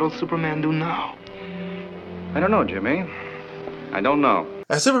 Golly, what'll Superman do now? I don't know, Jimmy. I don't know.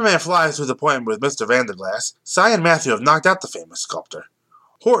 As Superman flies to his appointment with Mr. Vanderglass, Cy and Matthew have knocked out the famous sculptor.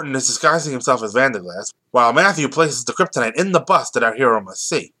 Horton is disguising himself as Vanderglass, while Matthew places the kryptonite in the bus that our hero must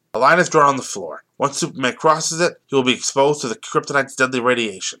see. A line is drawn on the floor. Once Superman crosses it, he will be exposed to the kryptonite's deadly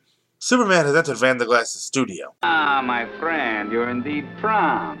radiation. Superman has entered Vanderglass' studio. Ah, my friend, you're indeed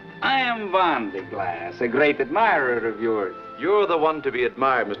prompt. I am Vanderglass, a great admirer of yours. You're the one to be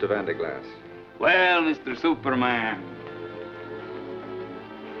admired, Mr. Vanderglass. Well, Mr. Superman,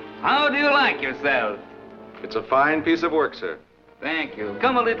 how do you like yourself? It's a fine piece of work, sir. Thank you.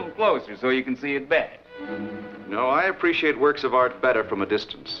 Come a little closer so you can see it better. No, I appreciate works of art better from a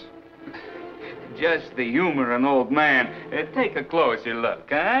distance. Just the humor, an old man. Take a closer look,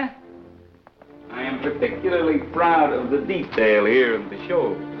 huh? I am particularly proud of the detail here in the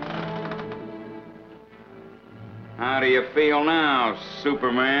show. How do you feel now,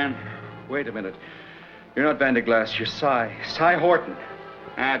 Superman? Wait a minute. You're not Vanderglass, you're Cy Horton.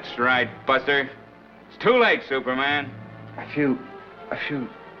 That's right, Buster. It's too late, Superman. I feel...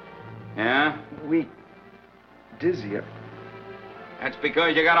 Yeah? weak, dizzy. That's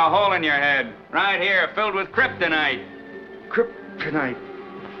because you got a hole in your head. Right here, filled with kryptonite. Kryptonite?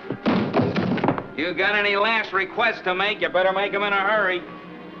 You got any last requests to make, you better make them in a hurry.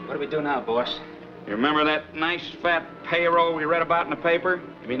 What do we do now, boss? You remember that nice fat payroll we read about in the paper?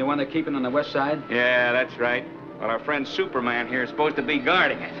 You mean the one they're keeping on the west side? Yeah, that's right. Well, our friend Superman here is supposed to be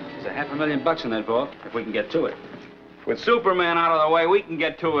guarding it. There's $500,000 in that vault, if we can get to it. With Superman out of the way, we can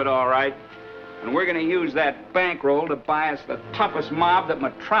get to it all right. And we're going to use that bankroll to buy us the toughest mob that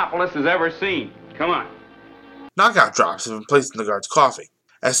Metropolis has ever seen. Come on. Knockout drops have been placed in the guard's coffee.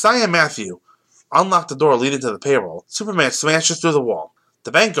 As Cy and Matthew unlock the door leading to the payroll, Superman smashes through the wall.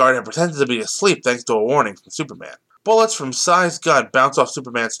 The bank guard had pretended to be asleep thanks to a warning from Superman. Bullets from Cy's gun bounce off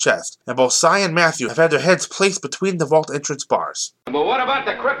Superman's chest, and both Cy and Matthew have had their heads placed between the vault entrance bars. But what about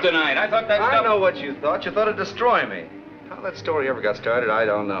the kryptonite? I thought that... I know what you thought. You thought it'd destroy me. How that story ever got started, I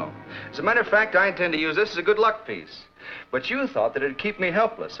don't know. As a matter of fact, I intend to use this as a good luck piece. But you thought that it'd keep me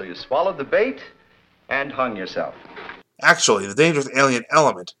helpless, so you swallowed the bait and hung yourself. Actually, the dangerous alien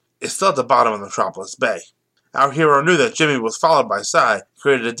element is still at the bottom of Metropolis Bay. Our hero knew that Jimmy was followed by Cy,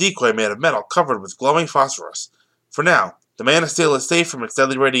 created a decoy made of metal covered with glowing phosphorus. For now, the Man of Steel is safe from its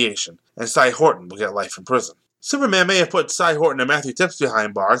deadly radiation, and Cy Horton will get life in prison. Superman may have put Cy Horton and Matthew Tips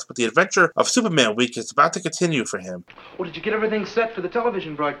behind bars, but the adventure of Superman Week is about to continue for him. Well, did you get everything set for the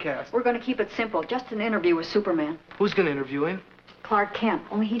television broadcast? We're going to keep it simple, just an interview with Superman. Who's going to interview him? Clark Kent,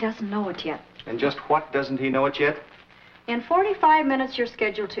 only he doesn't know it yet. And just what doesn't he know it yet? In 45 minutes, you're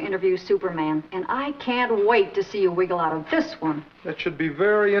scheduled to interview Superman, and I can't wait to see you wiggle out of this one. That should be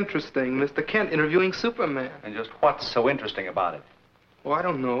very interesting, Mr. Kent interviewing Superman. And just what's so interesting about it? Oh, I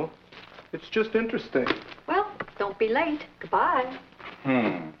don't know. It's just interesting. Well, don't be late. Goodbye.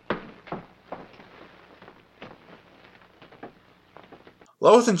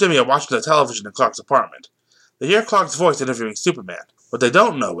 Lois and Jimmy are watching the television in Clark's apartment. They hear Clark's voice interviewing Superman. What they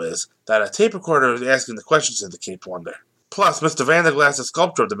don't know is that a tape recorder is asking the questions of the Caped Wonder. Plus, Mr. Vanderglass'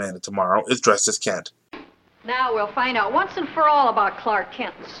 sculpture of the Man of Tomorrow is dressed as Kent. Now we'll find out once and for all about Clark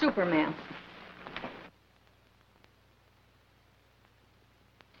Kent and Superman.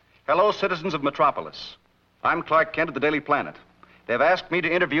 Hello, citizens of Metropolis. I'm Clark Kent of the Daily Planet. They've asked me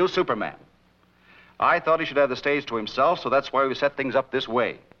to interview Superman. I thought he should have the stage to himself, so that's why we set things up this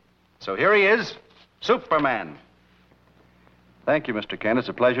way. So here he is, Superman. Thank you, Mr. Kent. It's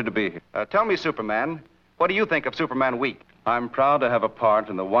a pleasure to be here. Tell me, Superman, what do you think of Superman Week? I'm proud to have a part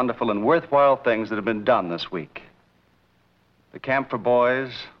in the wonderful and worthwhile things that have been done this week. The Camp for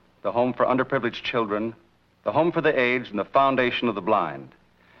Boys, the Home for Underprivileged Children, the Home for the Aged, and the Foundation of the Blind.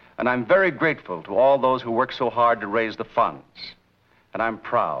 And I'm very grateful to all those who work so hard to raise the funds. And I'm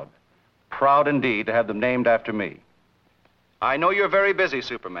proud indeed to have them named after me. I know you're very busy,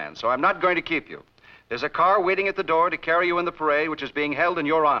 Superman, so I'm not going to keep you. There's a car waiting at the door to carry you in the parade, which is being held in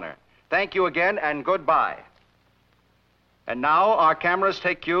your honor. Thank you again, and goodbye. And now our cameras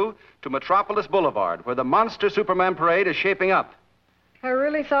take you to Metropolis Boulevard, where the Monster Superman Parade is shaping up. I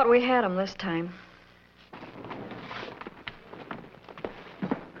really thought we had him this time.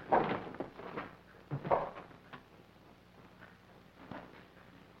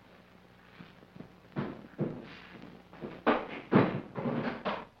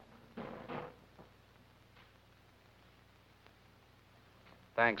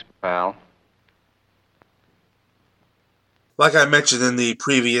 Thanks, pal. Like I mentioned in the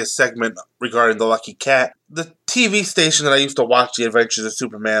previous segment regarding the Lucky Cat, the TV station that I used to watch The Adventures of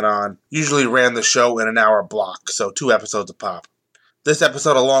Superman on usually ran the show in an hour block, so 2 episodes a pop. This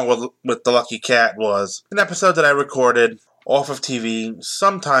episode, along with the Lucky Cat, was an episode that I recorded off of TV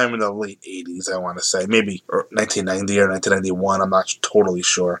sometime in the late 80s, I want to say. Maybe 1990 or 1991, I'm not totally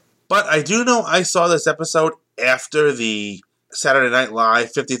sure. But I do know I saw this episode after the Saturday Night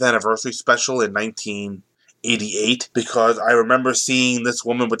Live 50th anniversary special in 1988 because I remember seeing this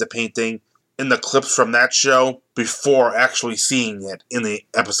woman with the painting in the clips from that show before actually seeing it in the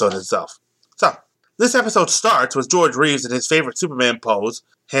episode itself. So, this episode starts with George Reeves in his favorite Superman pose,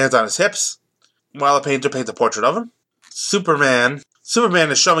 hands on his hips, while the painter paints a portrait of him. Superman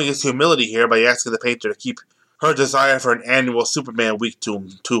is showing his humility here by asking the painter to keep her desire for an annual Superman week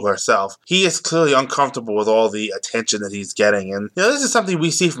to herself. He is clearly uncomfortable with all the attention that he's getting, and this is something we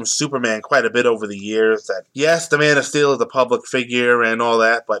see from Superman quite a bit over the years, that yes, the Man of Steel is a public figure and all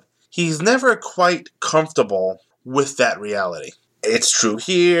that, but he's never quite comfortable with that reality. It's true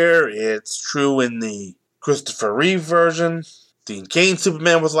here, it's true in the Christopher Reeve version. Dean Cain's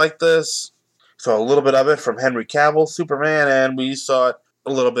Superman was like this. Saw a little bit of it from Henry Cavill's Superman, and we saw it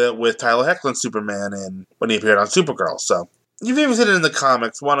a little bit with Tyler Hoechlin's Superman when he appeared on Supergirl. So, you've even seen it in the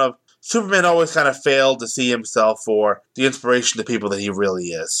comics. Superman always kind of failed to see himself for the inspiration to people that he really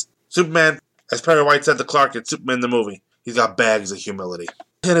is. Superman, as Perry White said to Clark in Superman the movie, he's got bags of humility.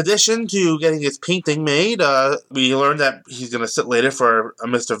 In addition to getting his painting made, we learned that he's going to sit later for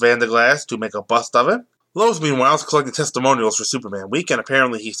Mr. Vanderglass to make a bust of it. Lois, meanwhile, is collecting testimonials for Superman Week, and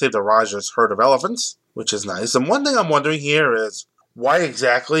apparently he saved the Rogers herd of elephants, which is nice. And one thing I'm wondering here is why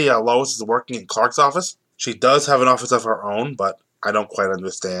exactly Lois is working in Clark's office. She does have an office of her own, but I don't quite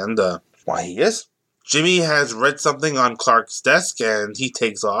understand why he is. Jimmy has read something on Clark's desk, and he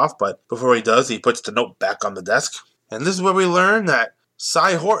takes off, but before he does, he puts the note back on the desk. And this is where we learn that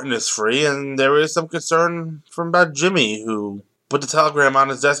Cy Horton is free, and there is some concern about Jimmy, who put the telegram on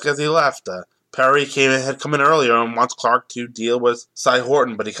his desk as he left. Perry had come in earlier and wants Clark to deal with Cy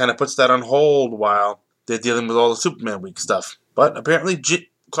Horton, but he kind of puts that on hold while they're dealing with all the Superman Week stuff. But apparently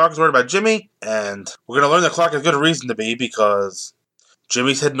Clark is worried about Jimmy, and we're going to learn that Clark has good reason to be because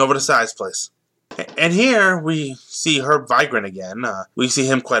Jimmy's heading over to Cy's place. And here we see Herb Vigran again. We see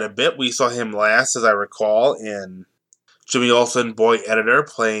him quite a bit. We saw him last, as I recall, in Jimmy Olsen, Boy Editor,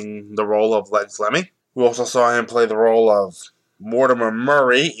 playing the role of Legs Lemmy. We also saw him play the role of Mortimer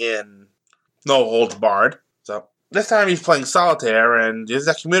Murray in No Holds Barred. So this time he's playing solitaire, and there's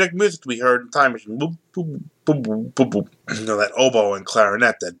that comedic music we heard in Time Machine. Boop, boop, boop, boop, boop, boop. That oboe and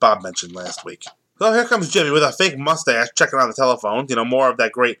clarinet that Bob mentioned last week. So here comes Jimmy with a fake mustache checking on the telephone. More of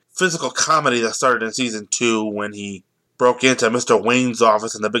that great physical comedy that started in Season 2 when he broke into Mr. Wayne's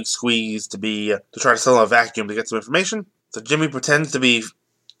office in the big squeeze to try to sell a vacuum to get some information. So Jimmy pretends to be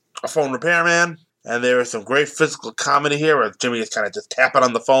a phone repairman, and there is some great physical comedy here where Jimmy is kind of just tapping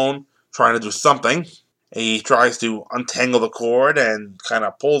on the phone, trying to do something. He tries to untangle the cord and kind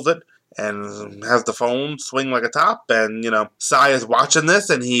of pulls it and has the phone swing like a top. And, Cy is watching this,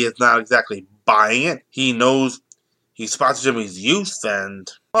 and he is not exactly buying it. He spots Jimmy's youth, and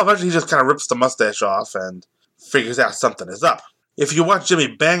eventually he just kind of rips the mustache off and figures out something is up. If you watch Jimmy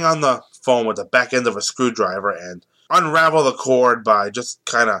bang on the phone with the back end of a screwdriver and unravel the cord by just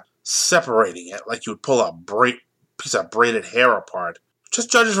kind of separating it like you would pull a piece of braided hair apart,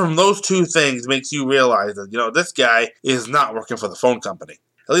 just judging from those two things makes you realize that, this guy is not working for the phone company.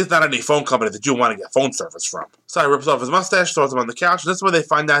 At least not any phone company that you want to get phone service from. So he rips off his mustache, throws him on the couch, and this is where they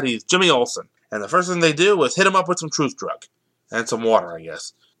find out he's Jimmy Olsen. And the first thing they do is hit him up with some truth drug. And some water, I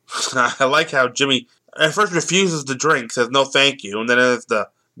guess. I like how Jimmy at first refuses the drink, says no thank you, and then as the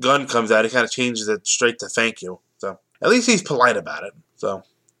gun comes out, he kind of changes it straight to thank you. So at least he's polite about it. So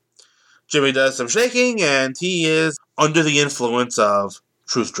Jimmy does some shaking, and he is under the influence of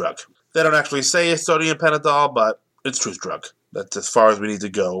truth drug. They don't actually say it's sodium pentothal, but it's truth drug. That's as far as we need to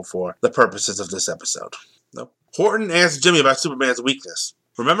go for the purposes of this episode. Nope. Horton asks Jimmy about Superman's weakness.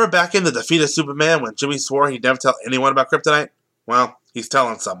 Remember back in The Defeat of Superman when Jimmy swore he'd never tell anyone about kryptonite? Well, he's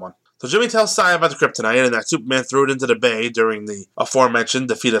telling someone. So Jimmy tells Cy about the kryptonite and that Superman threw it into the bay during the aforementioned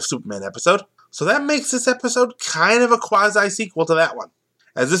Defeat of Superman episode. So that makes this episode kind of a quasi-sequel to that one,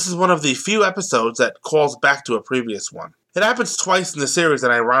 as this is one of the few episodes that calls back to a previous one. It happens twice in the series,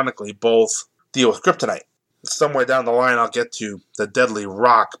 and ironically, both deal with kryptonite. Somewhere down the line, I'll get to the Deadly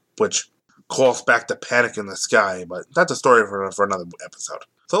Rock, which calls back to Panic in the Sky, but that's a story for another episode.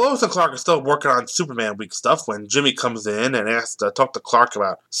 So Lois and Clark are still working on Superman Week stuff when Jimmy comes in and asks to talk to Clark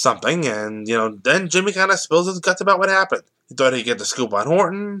about something, and, then Jimmy kind of spills his guts about what happened. He thought he'd get the scoop on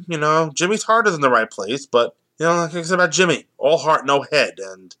Horton, Jimmy's heart is in the right place, but, like I said about Jimmy, all heart, no head,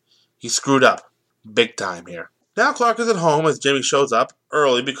 and he screwed up. Big time here. Now Clark is at home as Jimmy shows up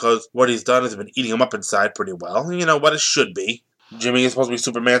early because what he's done has been eating him up inside pretty well. What it should be. Jimmy is supposed to be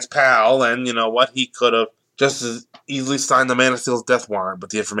Superman's pal, and he could have just as easily signed the Man of Steel's death warrant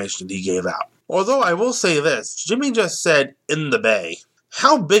with the information he gave out. Although I will say this, Jimmy just said in the bay.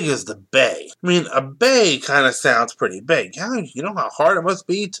 how big is the bay? I mean, a bay kind of sounds pretty big. You know how hard it must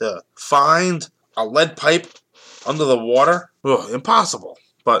be to find a lead pipe under the water? Ugh, impossible.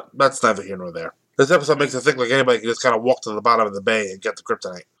 But that's neither here nor there. This episode makes it think like anybody can just kind of walk to the bottom of the bay and get the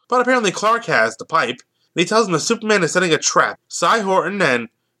kryptonite. But apparently Clark has the pipe, and he tells him that Superman is setting a trap. Cy Horton and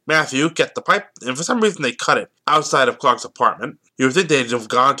Matthew get the pipe, and for some reason they cut it outside of Clark's apartment. You would think they'd have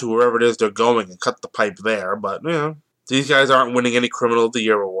gone to wherever it is they're going and cut the pipe there, but, these guys aren't winning any Criminal of the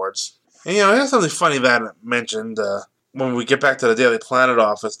Year awards. And, here's something funny that I mentioned when we get back to the Daily Planet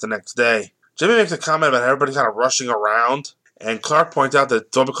office the next day. Jimmy makes a comment about everybody kind of rushing around, and Clark points out that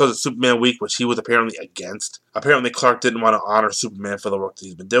it's all because of Superman Week, which he was apparently against. Apparently Clark didn't want to honor Superman for the work that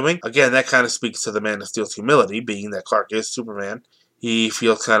he's been doing. Again, that kind of speaks to the Man of Steel's humility, being that Clark is Superman. He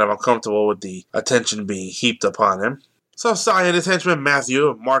feels kind of uncomfortable with the attention being heaped upon him. So Cy and his henchman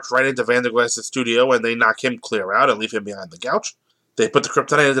Matthew march right into Vanderglass' studio, and they knock him clear out and leave him behind the couch. They put the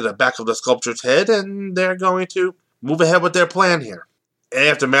kryptonite into the back of the sculpture's head, and they're going to move ahead with their plan here. And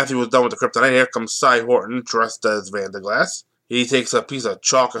after Matthew was done with the kryptonite, here comes Cy Horton, dressed as Vanderglass. He takes a piece of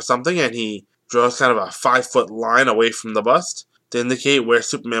chalk or something, and he draws kind of a 5-foot line away from the bust to indicate where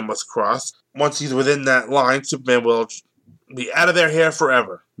Superman must cross. Once he's within that line, Superman will be out of their hair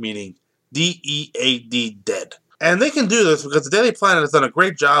forever, meaning D-E-A-D, dead. And they can do this because the Daily Planet has done a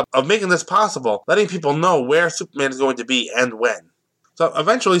great job of making this possible, letting people know where Superman is going to be and when. So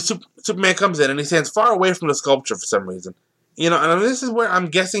eventually Superman comes in and he stands far away from the sculpture for some reason. And this is where I'm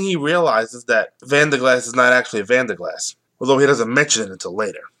guessing he realizes that Vanderglass is not actually Vanderglass, although he doesn't mention it until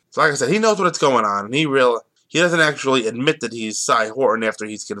later. So like I said, he knows what's going on, and he doesn't actually admit that he's Cy Horton after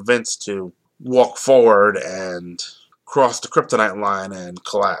he's convinced to walk forward and cross the kryptonite line and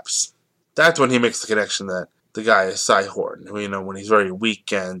collapse. That's when he makes the connection that the guy is Cy Horton, who, when he's very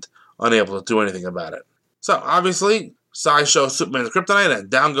weak and unable to do anything about it. So, obviously, Cy shows Superman the kryptonite, and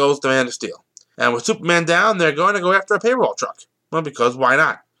down goes the Man of Steel. And with Superman down, they're going to go after a payroll truck. Well, because why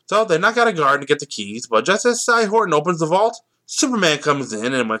not? So, they knock out a guard to get the keys, but just as Cy Horton opens the vault, Superman comes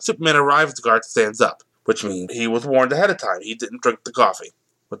in, and when Superman arrives, the guard stands up, which means he was warned ahead of time. He didn't drink the coffee,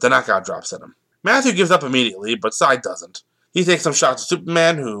 but the knockout drops at him. Matthew gives up immediately, but Cy doesn't. He takes some shots at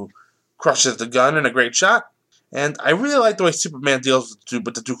Superman, who crushes the gun in a great shot. And I really like the way Superman deals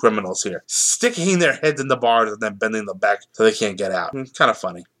with the two criminals here. Sticking their heads in the bars and then bending them back so they can't get out. It's kind of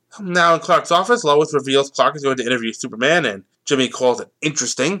funny. Now in Clark's office, Lois reveals Clark is going to interview Superman, and Jimmy calls it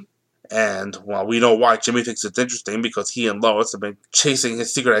interesting. And, well, we know why Jimmy thinks it's interesting, because he and Lois have been chasing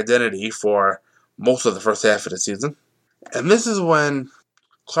his secret identity for most of the first half of the season. And this is when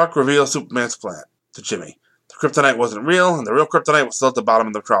Clark reveals Superman's plan to Jimmy. The kryptonite wasn't real, and the real kryptonite was still at the bottom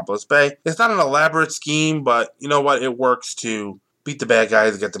of the Metropolis Bay. It's not an elaborate scheme, but you know what? It works to beat the bad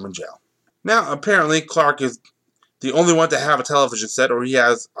guys and get them in jail. Now, apparently, Clark is the only one to have a television set, or he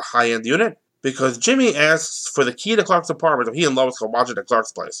has a high-end unit, because Jimmy asks for the key to Clark's apartment so he and Lois can watch it at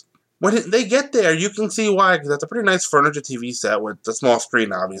Clark's place. When they get there, you can see why, because it's a pretty nice furniture TV set with the small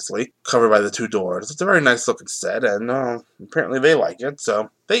screen, obviously, covered by the two doors. It's a very nice-looking set, and apparently they like it, so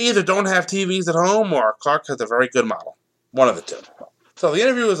they either don't have TVs at home, or Clark has a very good model. One of the two. So the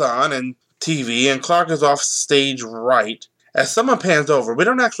interview is on, and TV, and Clark is off stage right. As someone pans over, we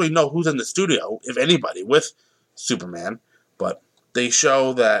don't actually know who's in the studio, if anybody, with Superman, but they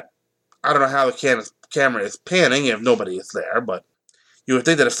show that, I don't know how the camera is panning if nobody is there, but you would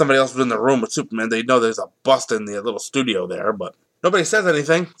think that if somebody else was in the room with Superman, they'd know there's a bust in the little studio there, but nobody says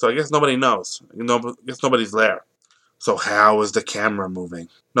anything, so I guess nobody knows. I guess nobody's there. So how is the camera moving?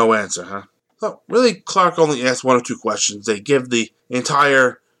 No answer, huh? So really, Clark only asks one or two questions. They give the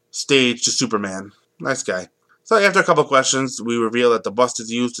entire stage to Superman. Nice guy. So after a couple of questions, we reveal that the bust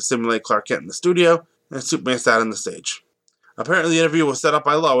is used to simulate Clark Kent in the studio, and Superman sat on the stage. Apparently the interview was set up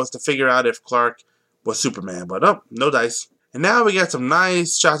by Lois to figure out if Clark was Superman, but no dice. And now we get some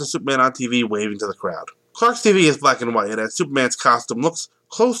nice shots of Superman on TV waving to the crowd. Clark's TV is black and white, and Superman's costume looks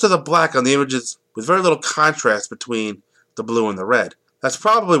close to the black on the images with very little contrast between the blue and the red. That's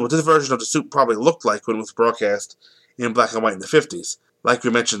probably what this version of the suit probably looked like when it was broadcast in black and white in the 50s. Like we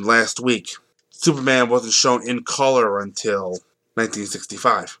mentioned last week, Superman wasn't shown in color until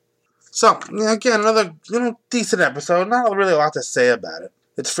 1965. So, again, another decent episode. Not really a lot to say about it.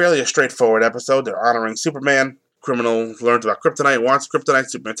 It's fairly a straightforward episode. They're honoring Superman. Criminal learns about kryptonite, wants kryptonite,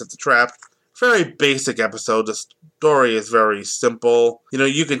 Superman sets a trap. Very basic episode. The story is very simple.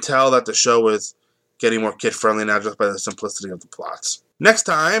 You can tell that the show is getting more kid-friendly now just by the simplicity of the plots. Next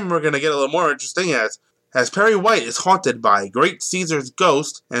time, we're going to get a little more interesting as Perry White is haunted by Great Caesar's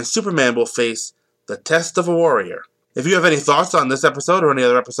ghost, and Superman will face the test of a warrior. If you have any thoughts on this episode or any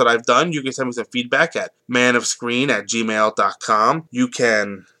other episode I've done, you can send me some feedback at manofscreen@gmail.com. You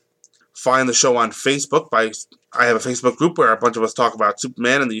can find the show on Facebook I have a Facebook group where a bunch of us talk about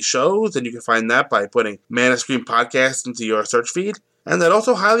Superman and these shows, and you can find that by putting Man of Screen Podcast into your search feed. And I'd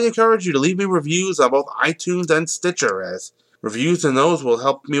also highly encourage you to leave me reviews on both iTunes and Stitcher, as reviews in those will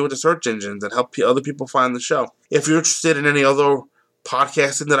help me with the search engines and help other people find the show. If you're interested in any other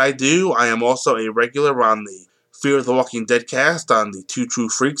podcasting that I do, I am also a regular on the Fear the Walking Dead cast on the Two True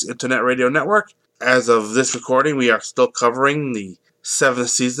Freaks Internet Radio Network. As of this recording, we are still covering the 7th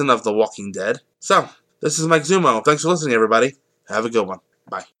season of The Walking Dead. So, this is Mike Zumo. Thanks for listening, everybody. Have a good one.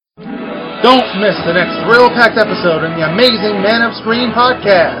 Bye. Don't miss the next thrill-packed episode in the amazing Man of Screen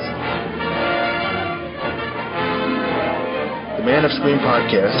podcast. The Man of Screen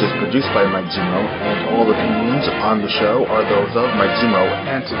podcast is produced by Mike Zumo, and all opinions on the show are those of Mike Zumo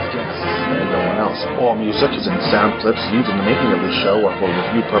and his guests, and no one else. All music and sound clips used in the making of this show are for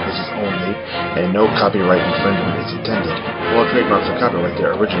review purposes only, and no copyright infringement is intended. All trademarks are copyright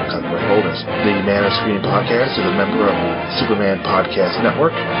their original copyright holders. The Man of Screen podcast is a member of the Superman Podcast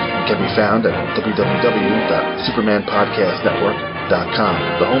Network and can be found at www.supermanpodcastnetwork.com.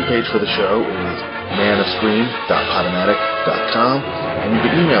 The homepage for the show is manofscreen.podomatic.com, and you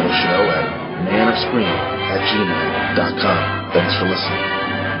can email the show at manofscreen@gmail.com. Thanks for listening.